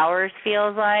 2 hours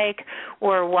feels like,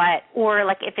 or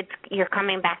like if you're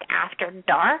coming back after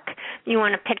dark, you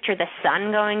want to picture the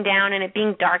sun going down and it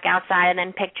being dark outside, and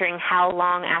then picturing how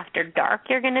long after dark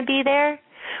you're going to be there.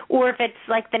 Or if it's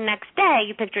like the next day,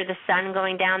 you picture the sun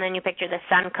going down, then you picture the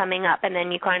sun coming up, and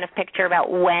then you kind of picture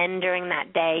about when during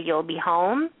that day you'll be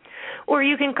home. Or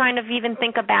you can kind of even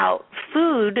think about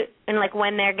food and like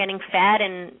when they're getting fed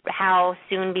and how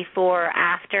soon before or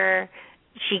after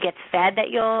she gets fed that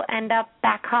you'll end up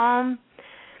back home.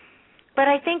 But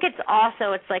I think it's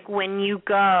like when you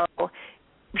go,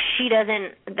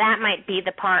 that might be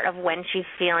the part of when she's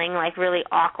feeling like really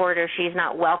awkward or she's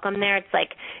not welcome there. It's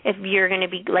like if you're going to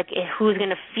be like, who's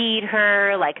going to feed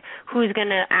her, like who's going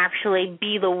to actually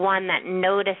be the one that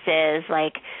notices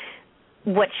like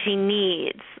what she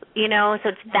needs, you know? So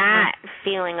it's that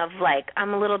feeling of like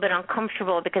I'm a little bit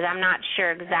uncomfortable because I'm not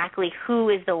sure exactly who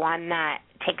is the one that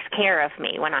takes care of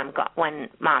me when when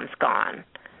Mom's gone.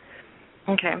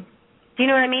 Okay. Do you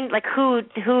know what I mean? Like who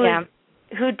yeah.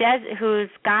 Who's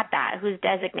got that? Who's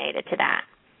designated to that?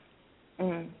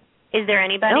 Mm. Is there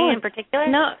anybody in particular?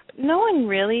 No one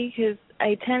really, because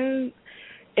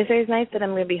if there's nights that I'm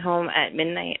going to be home at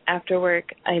midnight after work,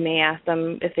 I may ask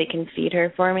them if they can feed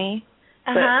her for me.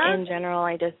 But in general,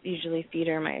 I just usually feed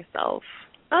her myself.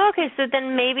 Okay, so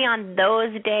then maybe on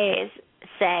those days,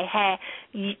 say, hey,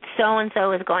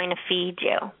 so-and-so is going to feed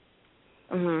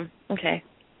you. Okay.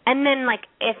 And then, like,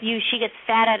 if she gets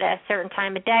fed at a certain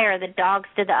time of day, or do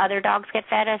the other dogs get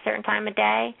fed at a certain time of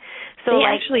day? So they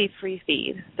actually free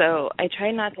feed, so I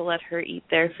try not to let her eat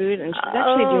their food, and she's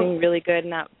actually doing really good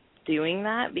not doing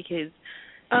that because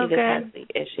she just has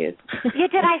big issues. Yeah,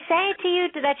 did I say to you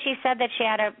that she said that she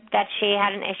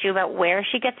had an issue about where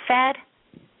she gets fed?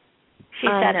 She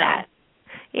said that.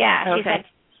 Yeah, she said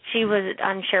she was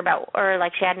unsure about, or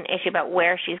like she had an issue about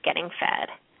where she's getting fed.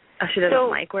 Oh, she doesn't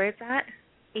like where it's at?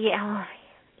 Yeah.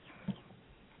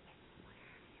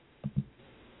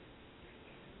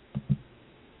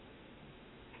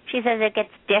 She says it gets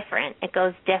different. It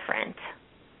goes different.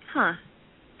 Huh.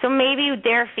 So maybe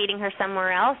they're feeding her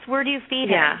somewhere else. Where do you feed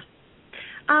her? Yeah.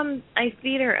 I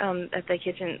feed her at the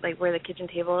kitchen, like where the kitchen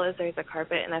table is. There's a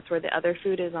carpet, and that's where the other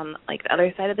food is on like the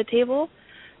other side of the table.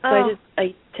 So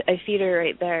I feed her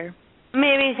right there.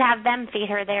 Maybe have them feed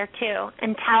her there too,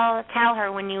 and tell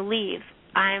her when you leave,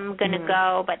 I'm going to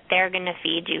go, but they're going to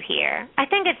feed you here. I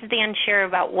think it's the unsure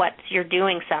about what you're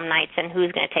doing some nights and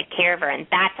who's going to take care of her, and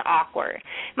that's awkward.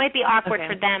 It might be awkward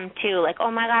for them, too, like,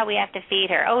 oh, my God, we have to feed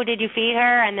her. Oh, did you feed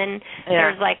her? And then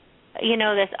there's, like, you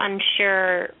know, this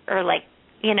unsure or, like,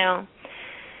 you know,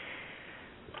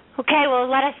 okay, well,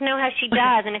 let us know how she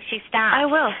does and if she stops. I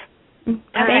will.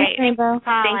 All right. Rainbow.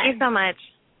 Thank you so much.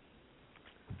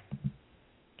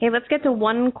 Okay, let's get to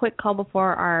one quick call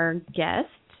before our guest.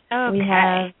 Okay. We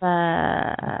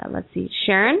have, let's see,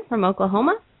 Sharon from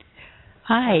Oklahoma.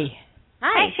 Hi.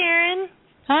 Hi, Sharon.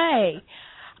 Hi.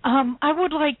 I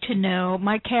would like to know,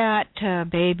 my cat,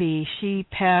 Baby, she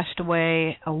passed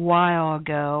away a while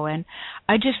ago, and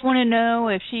I just want to know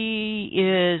if she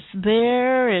is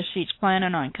there, if she's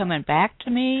planning on coming back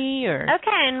to me, or...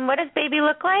 Okay, and what does Baby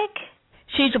look like?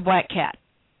 She's a black cat.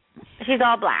 She's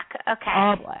all black. Okay.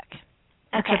 All black.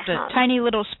 Okay. Except a tiny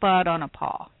little spot on a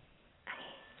paw.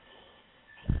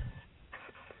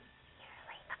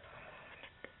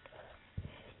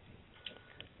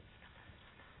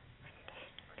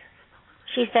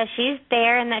 She says she's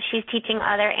there and that she's teaching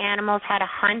other animals how to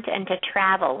hunt and to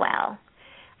travel well.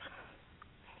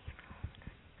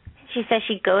 She says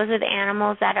she goes with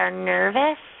animals that are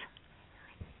nervous,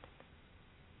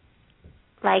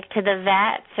 like to the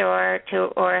vets or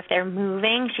if they're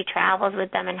moving, she travels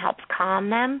with them and helps calm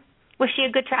them. Was she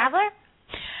a good traveler?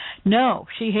 No,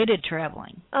 she hated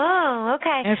traveling. Oh,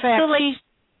 okay. In fact,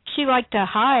 she liked to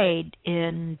hide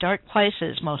in dark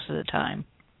places most of the time.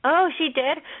 Oh, she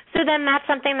did? So then that's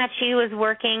something that she was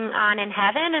working on in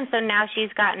heaven, and so now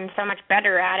she's gotten so much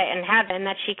better at it in heaven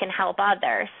that she can help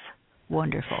others.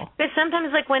 Wonderful. Because sometimes,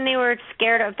 like, when they were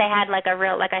scared, if they had, like,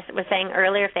 like I was saying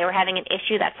earlier, if they were having an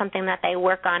issue, that's something that they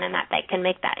work on and that they can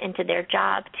make that into their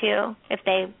job, too, if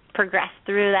they progress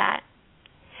through that.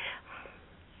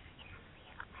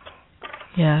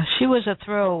 Yeah, she was a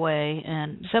throwaway,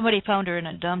 and somebody found her in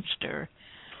a dumpster,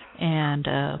 and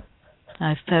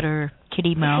I fed her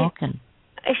kitty milk. And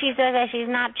she says that she's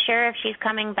not sure if she's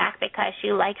coming back because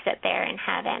she likes it there in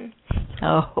heaven.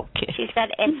 Oh, okay. She said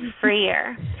it's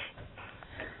freer.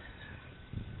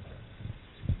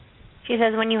 She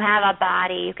says when you have a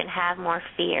body, you can have more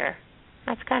fear.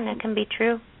 That's can be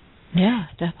true. Yeah,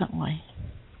 definitely.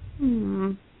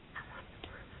 She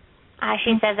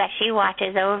says that she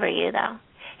watches over you, though.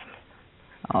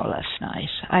 Oh, that's nice.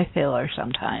 I feel her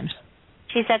sometimes.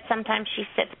 She said sometimes she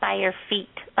sits by your feet,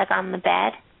 like on the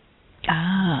bed.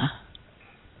 Ah,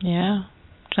 yeah.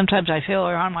 Sometimes I feel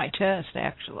her on my chest,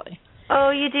 actually.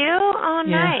 Oh, you do? Oh,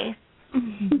 yeah.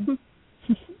 Nice.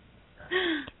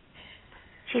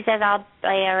 She says I'll be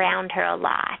around her a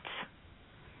lot.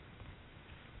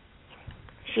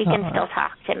 She can still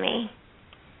talk to me.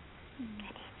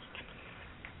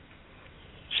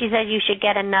 She says you should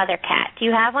get another cat. Do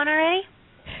you have one already?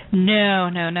 No.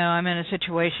 I'm in a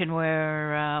situation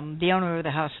where the owner of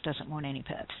the house doesn't want any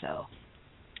pets, so.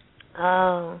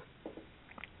 Oh.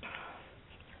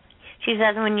 She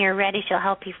says when you're ready, she'll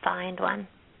help you find one.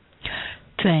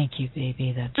 Thank you,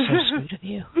 baby. That's so sweet of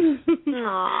you.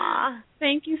 Aww.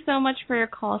 Thank you so much for your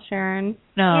call, Sharon.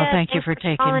 No, thank you for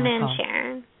taking calling my in, call.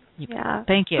 Sharon. Yeah.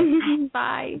 Thank you.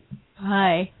 Bye.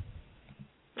 Bye.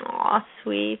 Aw,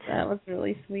 sweet. That was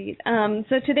really sweet.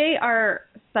 So today our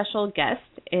special guest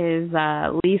is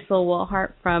Liesl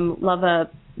Wilhart from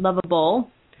Lovable,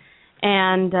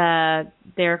 and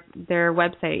their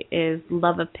website is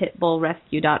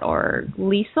loveapitbullrescue.org.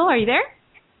 Liesl, are you there?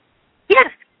 Yes.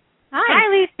 Hi,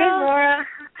 Lisa. Hey, Laura.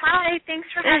 Hi, thanks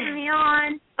for having me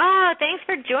on. Oh, thanks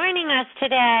for joining us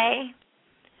today.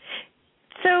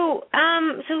 So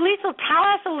Liesl, tell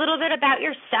us a little bit about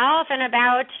yourself and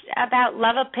about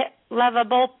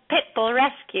Lovable Pitbull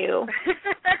Rescue.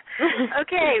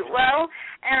 Okay, well,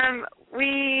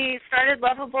 we started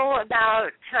Lovable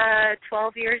about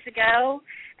 12 years ago,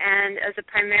 and as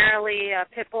primarily a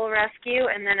pit bull rescue,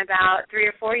 and then about 3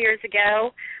 or 4 years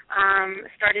ago,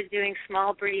 started doing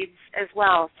small breeds as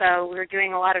well. So we were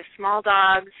doing a lot of small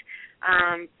dogs,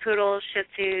 poodles, shih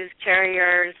tzus,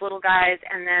 terriers, little guys,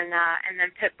 and then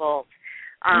pit bulls.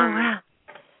 Wow.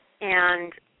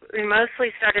 And we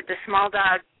mostly started the small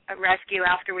dog rescue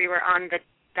after we were on the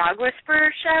Dog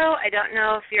Whisperer show. I don't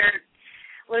know if your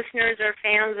listeners are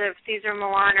fans of Cesar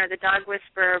Millan or the Dog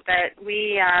Whisperer, but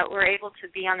we were able to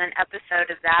be on an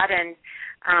episode of that, and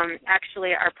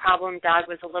actually our problem dog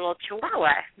was a little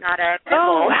Chihuahua, not a pit bull.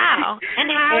 Oh, wow.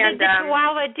 And how did the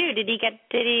Chihuahua do?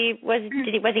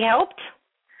 Was he helped?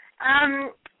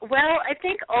 Well, I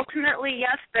think ultimately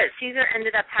yes, but Cesar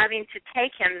ended up having to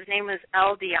take him. His name was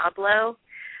El Diablo.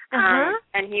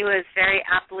 And he was very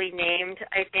aptly named,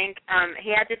 I think.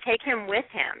 He had to take him with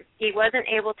him. He wasn't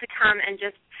able to come and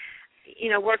just,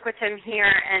 work with him here,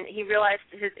 and he realized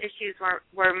his issues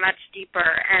were much deeper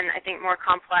and I think more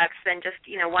complex than just,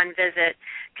 one visit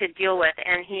could deal with.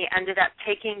 And he ended up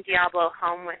taking Diablo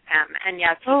home with him, and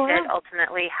yes, he did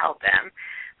ultimately help him.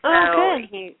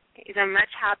 Good. He's a much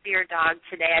happier dog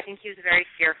today. I think he was very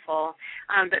fearful.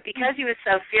 But because he was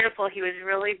so fearful, he was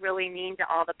really, really mean to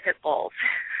all the pit bulls.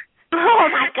 Oh,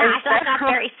 my gosh, that's not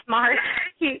very smart.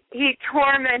 He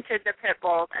tormented the pit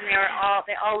bulls, and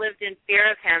they all lived in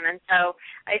fear of him. And so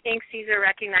I think Cesar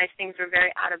recognized things were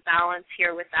very out of balance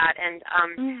here with that, and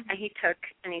he took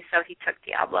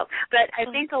Diablo. But I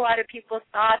think a lot of people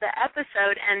saw the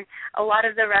episode, and a lot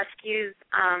of the rescues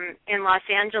in Los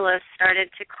Angeles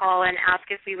started to call and ask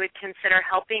if we would consider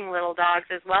helping little dogs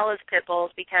as well as pit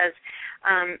bulls because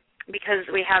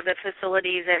we have the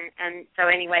facilities, and so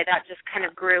anyway, that just kind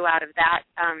of grew out of that.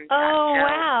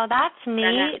 Wow, that's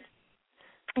neat.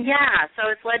 Yeah, so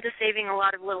it's led to saving a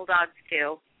lot of little dogs,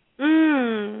 too.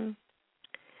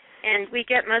 And we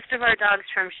get most of our dogs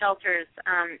from shelters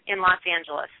in Los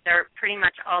Angeles. They're pretty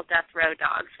much all death row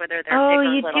dogs, whether they're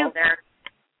big or little.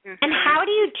 And how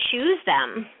do you choose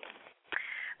them?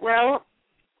 Well,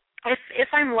 if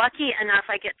I'm lucky enough,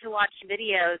 I get to watch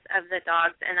videos of the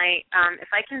dogs, and if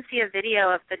I can see a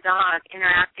video of the dog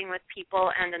interacting with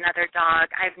people and another dog,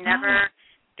 I've never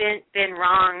been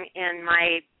wrong in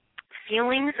my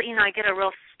feelings. I get a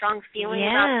real strong feeling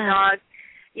about the dog.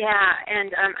 Yeah,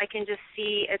 and I can just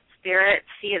see its spirit,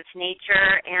 see its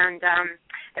nature, and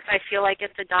if I feel like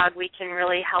it's a dog we can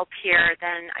really help here,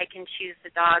 then I can choose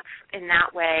the dog in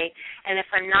that way. And if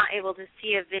I'm not able to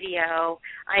see a video,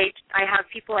 I have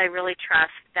people I really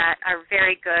trust that are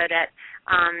very good at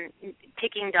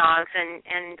picking dogs,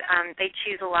 and they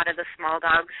choose a lot of the small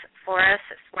dogs for us.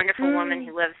 This wonderful woman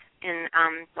who lives in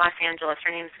Los Angeles,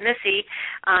 her name's Missy,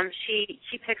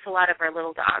 she picks a lot of our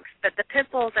little dogs. But the pit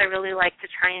bulls I really like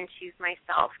to try and choose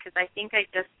myself, because I think I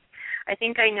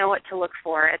know what to look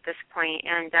for at this point,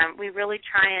 and we really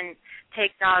try and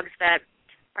take dogs that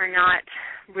are not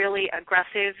really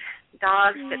aggressive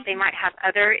dogs, but they might have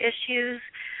other issues.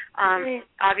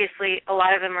 Obviously, a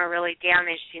lot of them are really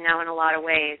damaged, in a lot of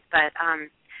ways, but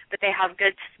they have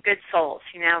good souls,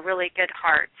 really good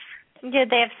hearts. Yeah,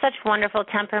 they have such wonderful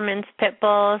temperaments, pit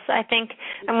bulls. I think,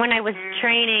 and when I was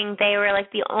training, they were like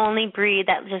the only breed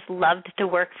that just loved to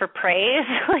work for praise.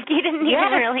 Like you didn't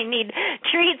even really need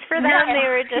treats for them. No, they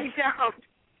were just.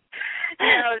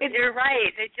 You're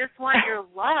right. They just want your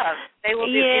love. They will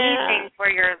do anything for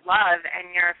your love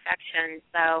and your affection.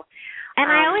 So. And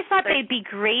I always thought they'd be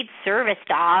great service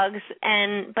dogs,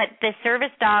 but the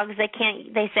service dogs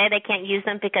they say they can't use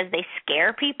them because they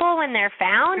scare people when they're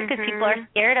found because people are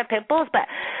scared of pit bulls. But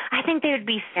I think they would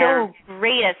be so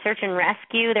great at search and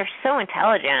rescue. They're so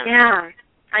intelligent. Yeah,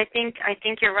 I think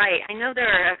you're right. I know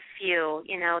there are a few.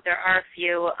 There are a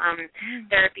few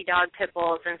therapy dog pit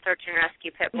bulls and search and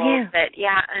rescue pit bulls. But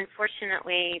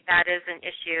unfortunately, that is an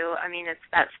issue. I mean, it's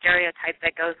that stereotype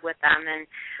that goes with them, and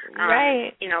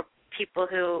people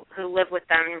who live with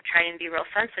them try and be real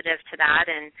sensitive to that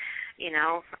and,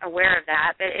 aware of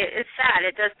that. But it's sad.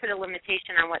 It does put a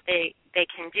limitation on what they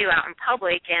can do out in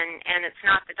public, and it's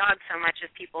not the dog so much as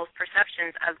people's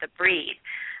perceptions of the breed.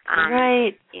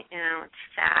 It's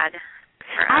sad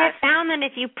for us. I have found that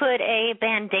if you put a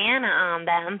bandana on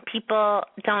them, people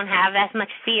don't have as much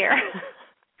fear.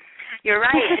 You're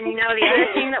right. And, the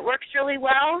other thing that works really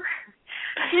well,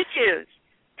 tutus.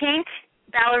 Pink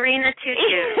ballerina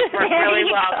tutus work really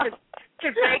well to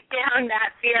break down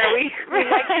that fear. We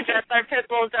like to dress our pit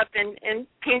bulls up in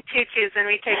pink tutus, and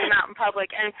we take them out in public.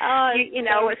 And as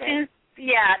soon as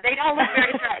they don't look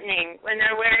very threatening when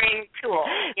they're wearing tulle.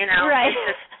 Right.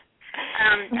 It's just,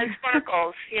 and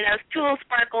sparkles. Tulle,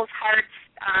 sparkles, hearts,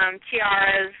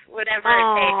 tiaras, whatever it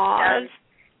takes.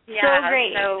 So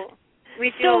great. So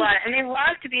we do a lot, and they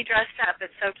love to be dressed up.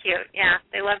 It's so cute. Yeah,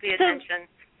 they love the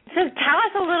attention. So tell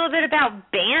us a little bit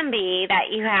about Bambi that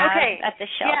you have at the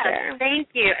shelter. Yes, thank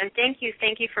you. And thank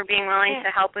you for being willing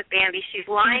to help with Bambi. She's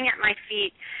lying at my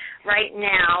feet right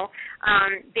now.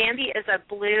 Bambi is a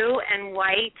blue and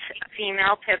white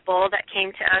female pit bull that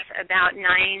came to us about 9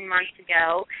 months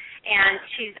ago. And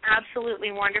she's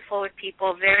absolutely wonderful with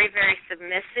people, very, very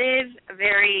submissive,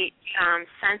 very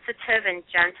sensitive and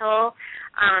gentle.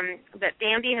 But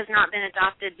Bambi has not been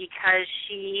adopted because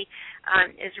she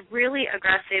is really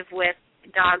aggressive with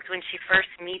dogs when she first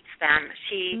meets them.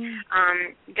 She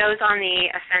goes on the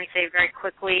offensive very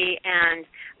quickly, and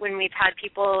when we've had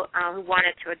people who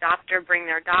wanted to adopt her bring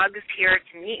their dogs here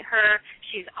to meet her,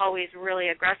 she's always really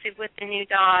aggressive with the new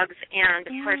dogs, and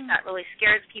of course that really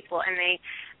scares people, and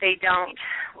they don't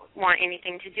want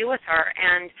anything to do with her.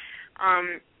 And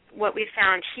what we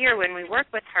found here when we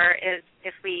work with her is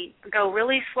if we go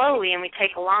really slowly and we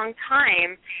take a long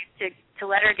time to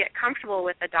let her get comfortable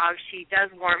with the dog, she does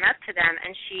warm up to them,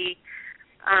 and she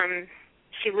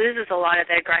loses a lot of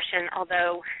the aggression,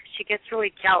 although she gets really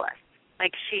jealous.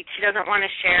 Like she doesn't want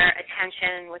to share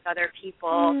attention with other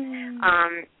people,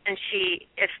 and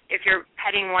if you're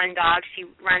petting one dog, she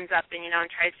runs up and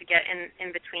tries to get in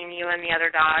between you and the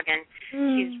other dog, and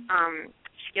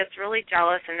she gets really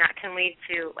jealous, and that can lead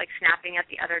to like snapping at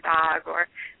the other dog or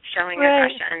showing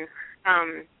aggression.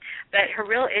 But her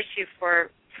real issue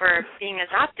for being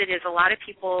adopted is a lot of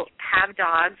people have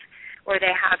dogs or they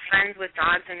have friends with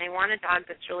dogs, and they want a dog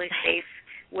that's really safe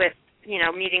with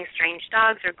meeting strange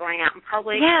dogs or going out in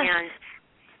public. And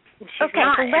she's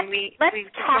not. So and we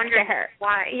talk to her.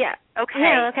 Why? Yeah. Okay.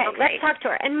 Let's talk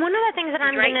to her. And one of the things that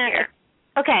I'm gonna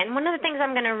and one of the things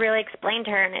I'm going to really explain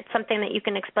to her, and it's something that you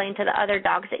can explain to the other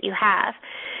dogs that you have,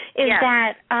 is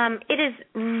that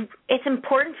it's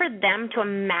important for them to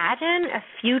imagine a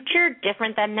future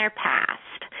different than their past.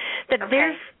 That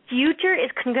their future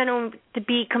is going to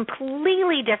be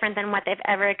completely different than what they've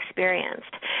ever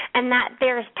experienced. And that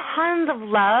there's tons of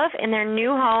love in their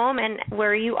new home and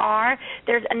where you are.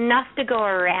 There's enough to go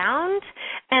around,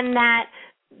 and that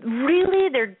really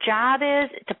their job is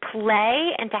to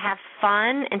play and to have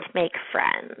fun and to make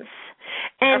friends.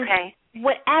 And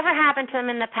whatever happened to them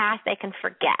in the past, they can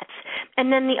forget.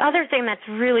 And then the other thing that's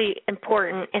really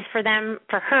important is for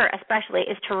her especially,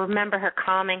 is to remember her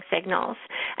calming signals.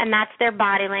 And that's their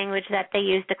body language that they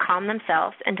use to calm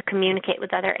themselves and to communicate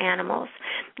with other animals.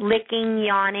 Licking,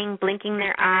 yawning, blinking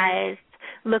their eyes,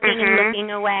 looking and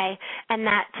looking away, and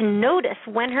that to notice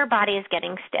when her body is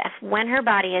getting stiff, when her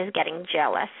body is getting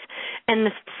jealous, and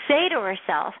to say to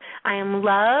herself, I am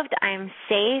loved, I am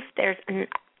safe,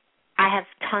 I have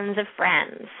tons of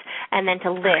friends, and then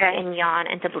to lick and yawn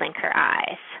and to blink her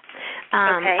eyes.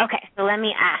 So let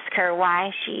me ask her why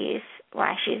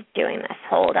she's doing this.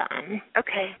 Hold on.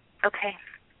 Okay.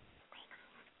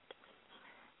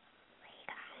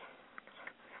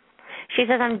 She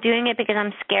says, I'm doing it because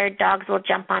I'm scared dogs will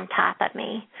jump on top of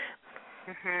me.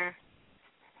 Mhm.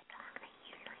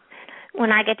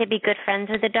 When I get to be good friends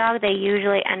with the dog, they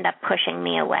usually end up pushing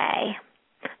me away.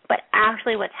 But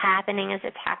actually what's happening is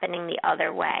it's happening the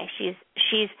other way. She's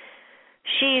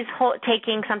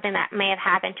taking something that may have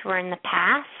happened to her in the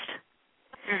past.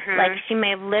 Mhm. Like she may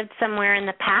have lived somewhere in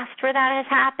the past where that has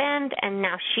happened, and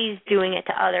now she's doing it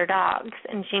to other dogs,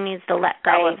 and she needs to let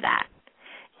go of that.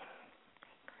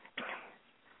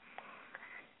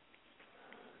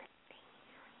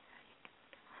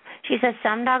 She says,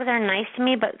 some dogs are nice to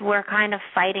me, but we're kind of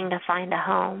fighting to find a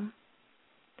home.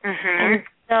 Mhm. And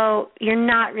so you're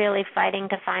not really fighting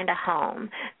to find a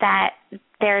home, that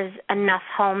there's enough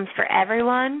homes for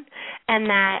everyone, and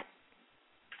that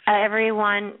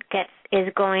everyone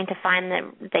is going to find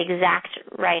the exact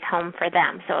right home for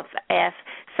them. So if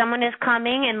someone is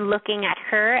coming and looking at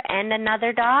her and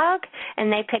another dog,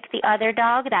 and they pick the other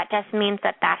dog, that just means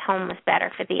that home was better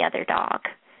for the other dog.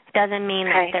 It doesn't mean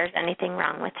that there's anything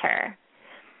wrong with her.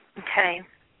 Okay.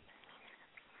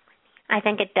 I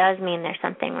think it does mean there's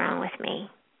something wrong with me.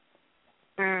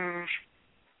 Mm.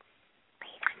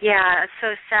 Yeah, it's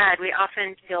so sad. We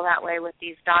often feel that way with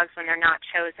these dogs when they're not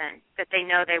chosen, that they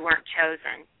know they weren't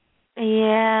chosen.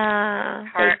 Yeah,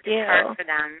 It's they do. hard for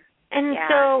them. And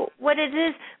so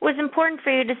what's important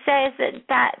for you to say is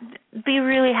that be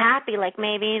really happy, like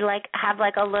maybe like have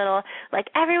like a little, like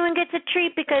everyone gets a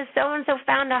treat because so-and-so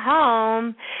found a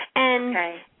home,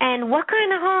 and what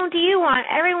kind of home do you want?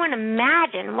 Everyone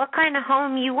imagine what kind of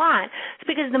home you want. It's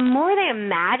because the more they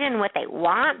imagine what they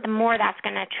want, the more that's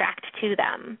going to attract to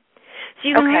them. So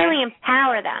you can really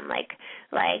empower them, like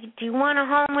do you want a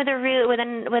home with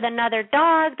with another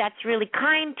dog that's really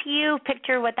kind to you?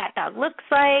 Picture what that dog looks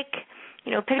like,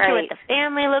 picture what the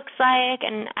family looks like,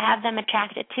 and have them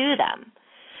attracted to them.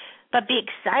 But be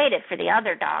excited for the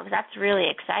other dogs. That's really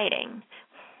exciting.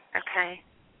 Okay.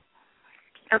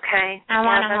 I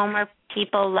want a home where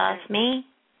people love me.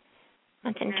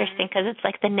 That's interesting because it's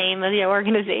like the name of your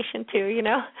organization too,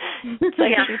 It's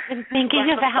like you've been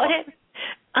thinking about it.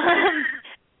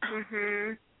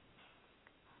 Mhm.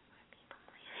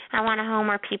 I want a home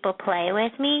where people play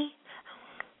with me.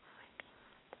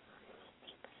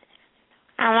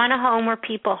 I want a home where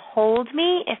people hold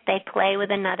me if they play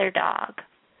with another dog.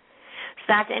 So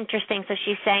that's interesting. So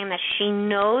she's saying that she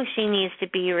knows she needs to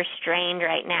be restrained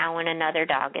right now when another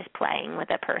dog is playing with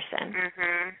a person.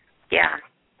 Mhm. Yeah.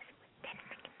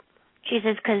 She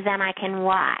says, because then I can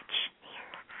watch.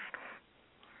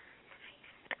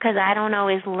 Because I don't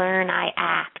always learn, I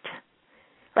act.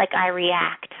 Like I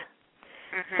react.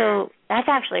 Mm-hmm. So that's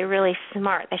actually really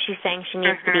smart that she's saying she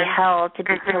needs to be held to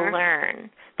learn.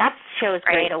 That shows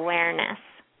great awareness.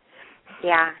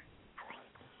 Yeah.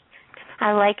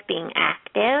 I like being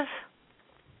active.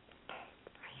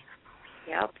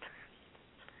 Yep.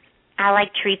 I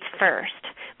like treats first.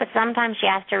 But sometimes she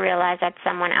has to realize that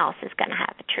someone else is going to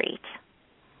have a treat.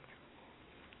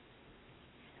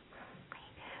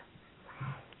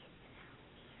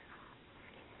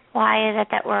 Why is it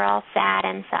that we're all sad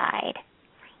inside?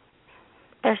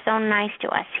 They're so nice to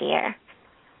us here.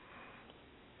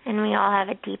 And we all have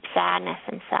a deep sadness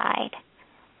inside.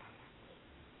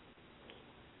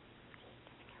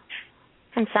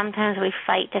 And sometimes we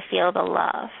fight to feel the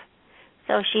love.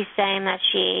 So she's saying that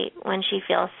when she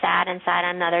feels sad inside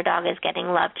another dog is getting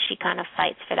loved, she kind of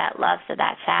fights for that love so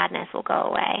that sadness will go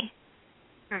away.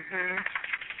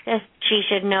 She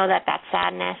should know that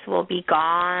sadness will be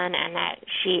gone and that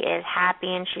she is happy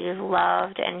and she is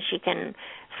loved and she can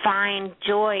find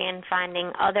joy in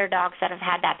finding other dogs that have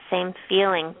had that same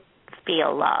feeling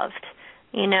feel loved.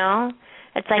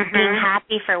 It's like being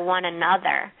happy for one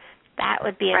another. That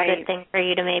would be a good thing for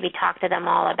you to maybe talk to them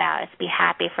all about, is be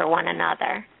happy for one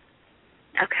another.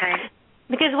 Okay.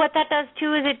 Because what that does,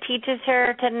 too, is it teaches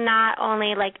her to not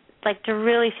only, like to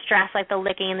really stress, like, the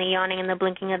licking and the yawning and the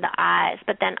blinking of the eyes,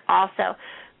 but then also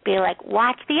be like,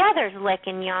 watch the others lick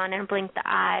and yawn and blink the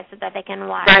eyes so that they can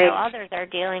watch how others are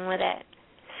dealing with it.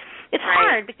 It's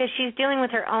hard because she's dealing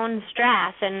with her own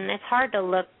stress, and it's hard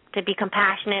to be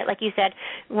compassionate. Like you said,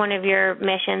 one of your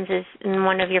missions and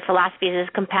one of your philosophies is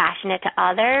compassionate to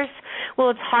others. Well,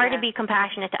 it's hard to be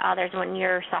compassionate to others when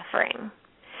you're suffering.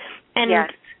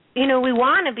 And, we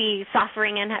want to be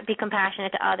suffering and be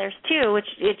compassionate to others, too,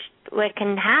 which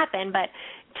can happen, but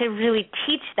to really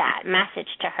teach that message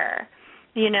to her,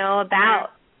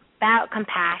 about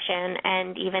compassion,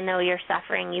 and even though you're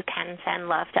suffering, you can send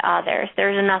love to others.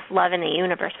 There's enough love in the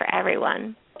universe for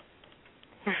everyone.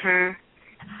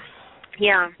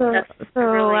 Yeah, that's a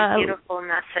really beautiful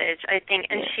message, I think.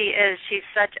 And she's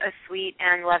such a sweet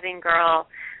and loving girl.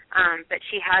 but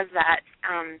she has that.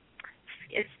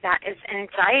 It's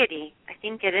anxiety. I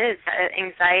think it is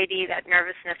anxiety, that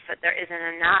nervousness that there isn't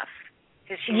enough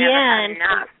because she never had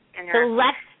enough. So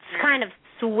let's kind of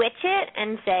switch it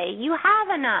and say you have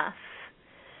enough.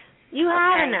 You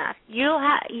have enough.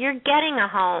 You're getting a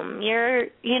home. You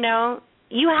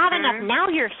have enough. Now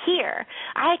you're here.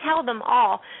 I tell them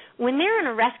all when they're in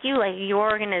a rescue like your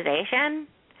organization,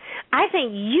 I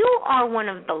think you are one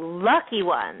of the lucky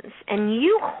ones, and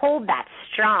you hold that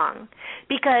strong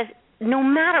because no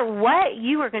matter what,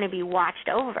 you are going to be watched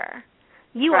over.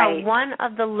 You are one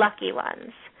of the lucky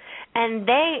ones. And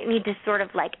they need to sort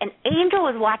of like an angel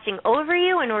is watching over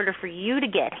you in order for you to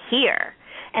get here,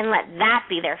 and let that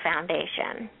be their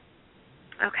foundation.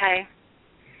 Okay.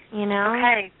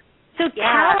 Okay. So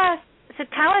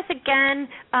tell us again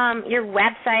your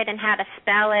website and how to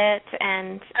spell it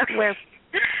and where.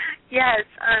 Yes,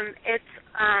 it's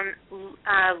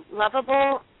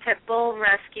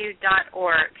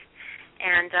lovablepitbullrescue.org,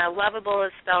 and lovable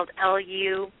is spelled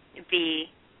LUVABULL,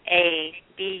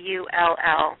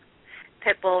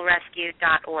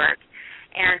 pitbullrescue.org.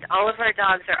 And all of our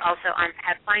dogs are also on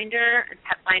Pet Finder, and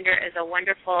Pet Finder is a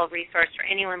wonderful resource for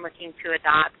anyone looking to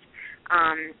adopt.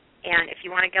 And if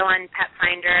you want to go on Pet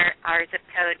Finder, our zip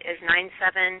code is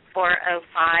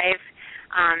 97405.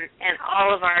 And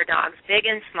all of our dogs, big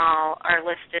and small, are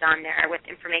listed on there with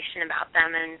information about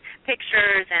them and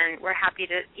pictures, and we're happy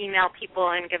to email people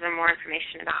and give them more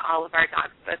information about all of our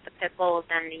dogs, both the pit bulls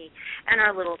and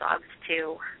our little dogs,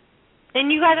 too.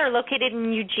 And you guys are located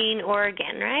in Eugene,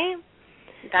 Oregon, right?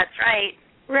 That's right.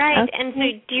 Right. Okay. And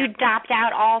so do you adopt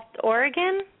out all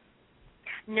Oregon?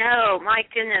 No, my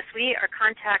goodness. We are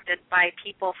contacted by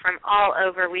people from all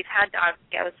over. We've had dogs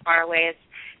go as far away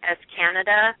as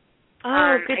Canada.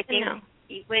 Oh, good to know.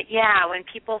 When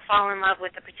people fall in love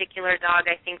with a particular dog,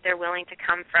 I think they're willing to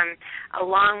come from a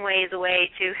long ways away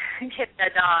to get the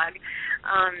dog.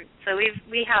 So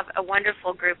we have a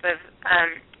wonderful group of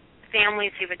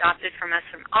families who've adopted from us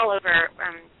from all over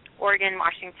Oregon,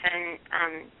 Washington,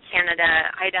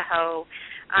 Canada, Idaho.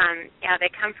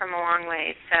 They come from a long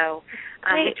way. So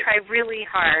we try really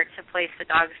hard to place the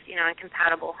dogs, in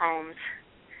compatible homes.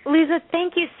 Lisa,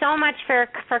 thank you so much for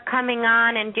coming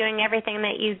on and doing everything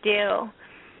that you do.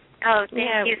 Oh,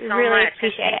 thank you so really much.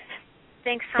 Appreciate it.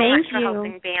 Thanks so much for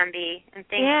helping Bambi, and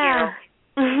thank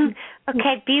you.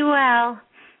 Okay, be well.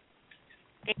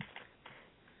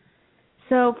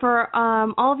 So for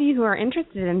all of you who are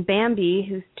interested in Bambi,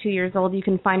 who's 2 years old, you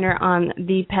can find her on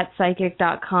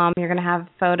thepetpsychic.com. You're going to have a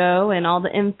photo and all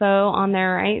the info on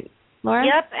there, right, Laura?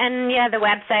 Yep, and the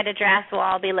website address will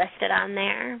all be listed on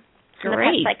there.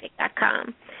 Great.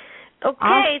 thepetpsychic.com.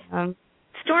 Okay. Awesome.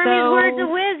 Stormy's words of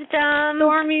wisdom.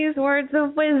 Stormy's words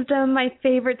of wisdom, my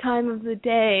favorite time of the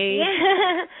day.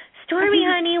 Yeah. Stormy,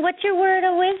 honey, what's your word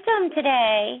of wisdom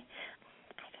today?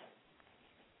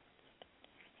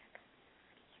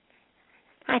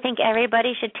 I think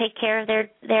everybody should take care of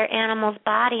their animal's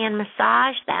body and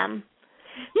massage them.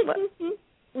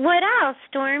 What else,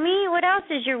 Stormy? What else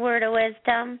is your word of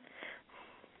wisdom?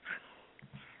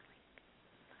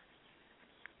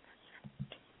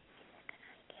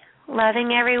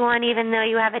 Loving everyone even though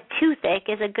you have a toothache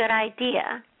is a good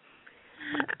idea.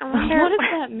 What does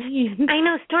that mean? I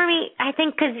know, Stormy, I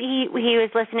think because he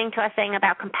was listening to us saying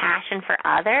about compassion for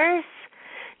others.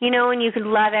 And you could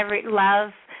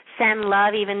send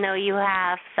love even though you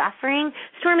have suffering.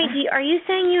 Stormy, are you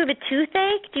saying you have a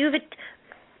toothache? Do you have a...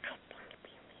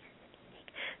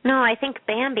 No, I think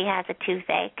Bambi has a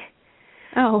toothache.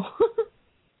 Oh.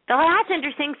 Oh, that's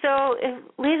interesting. So,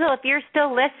 Liesl, if you're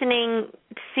still listening,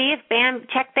 see if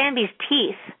check Bambi's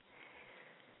teeth.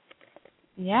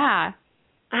 Yeah.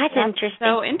 That's interesting.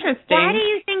 So interesting. Why do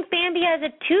you think Bambi has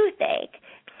a toothache?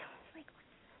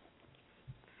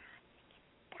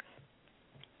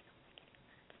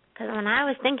 Because when I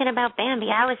was thinking about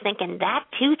Bambi, I was thinking that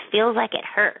tooth feels like it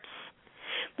hurts.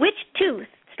 Which tooth,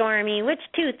 Stormy? Which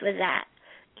tooth was that?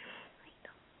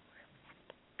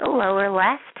 The lower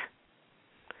left.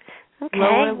 Okay.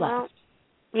 Lower left.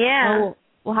 Yeah. Oh,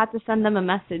 we'll have to send them a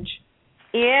message.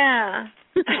 Yeah.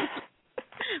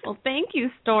 Well, thank you,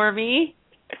 Stormy.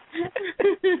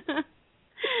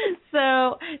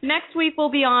 So next week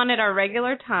we'll be on at our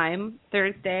regular time,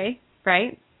 Thursday,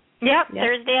 right? Yep.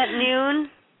 Thursday at noon.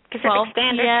 Pacific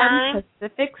Standard Time.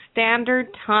 Pacific Standard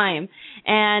Time.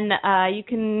 And you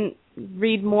can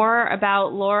read more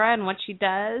about Laura and what she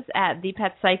does at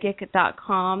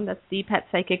thepetpsychic.com. That's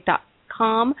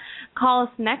thepetpsychic.com. Call us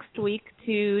next week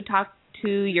to talk to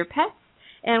your pets.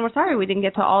 And we're sorry we didn't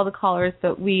get to all the callers,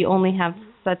 but we only have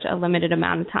such a limited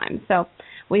amount of time. So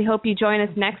we hope you join us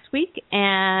next week,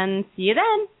 and see you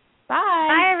then. Bye.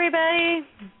 Bye, everybody.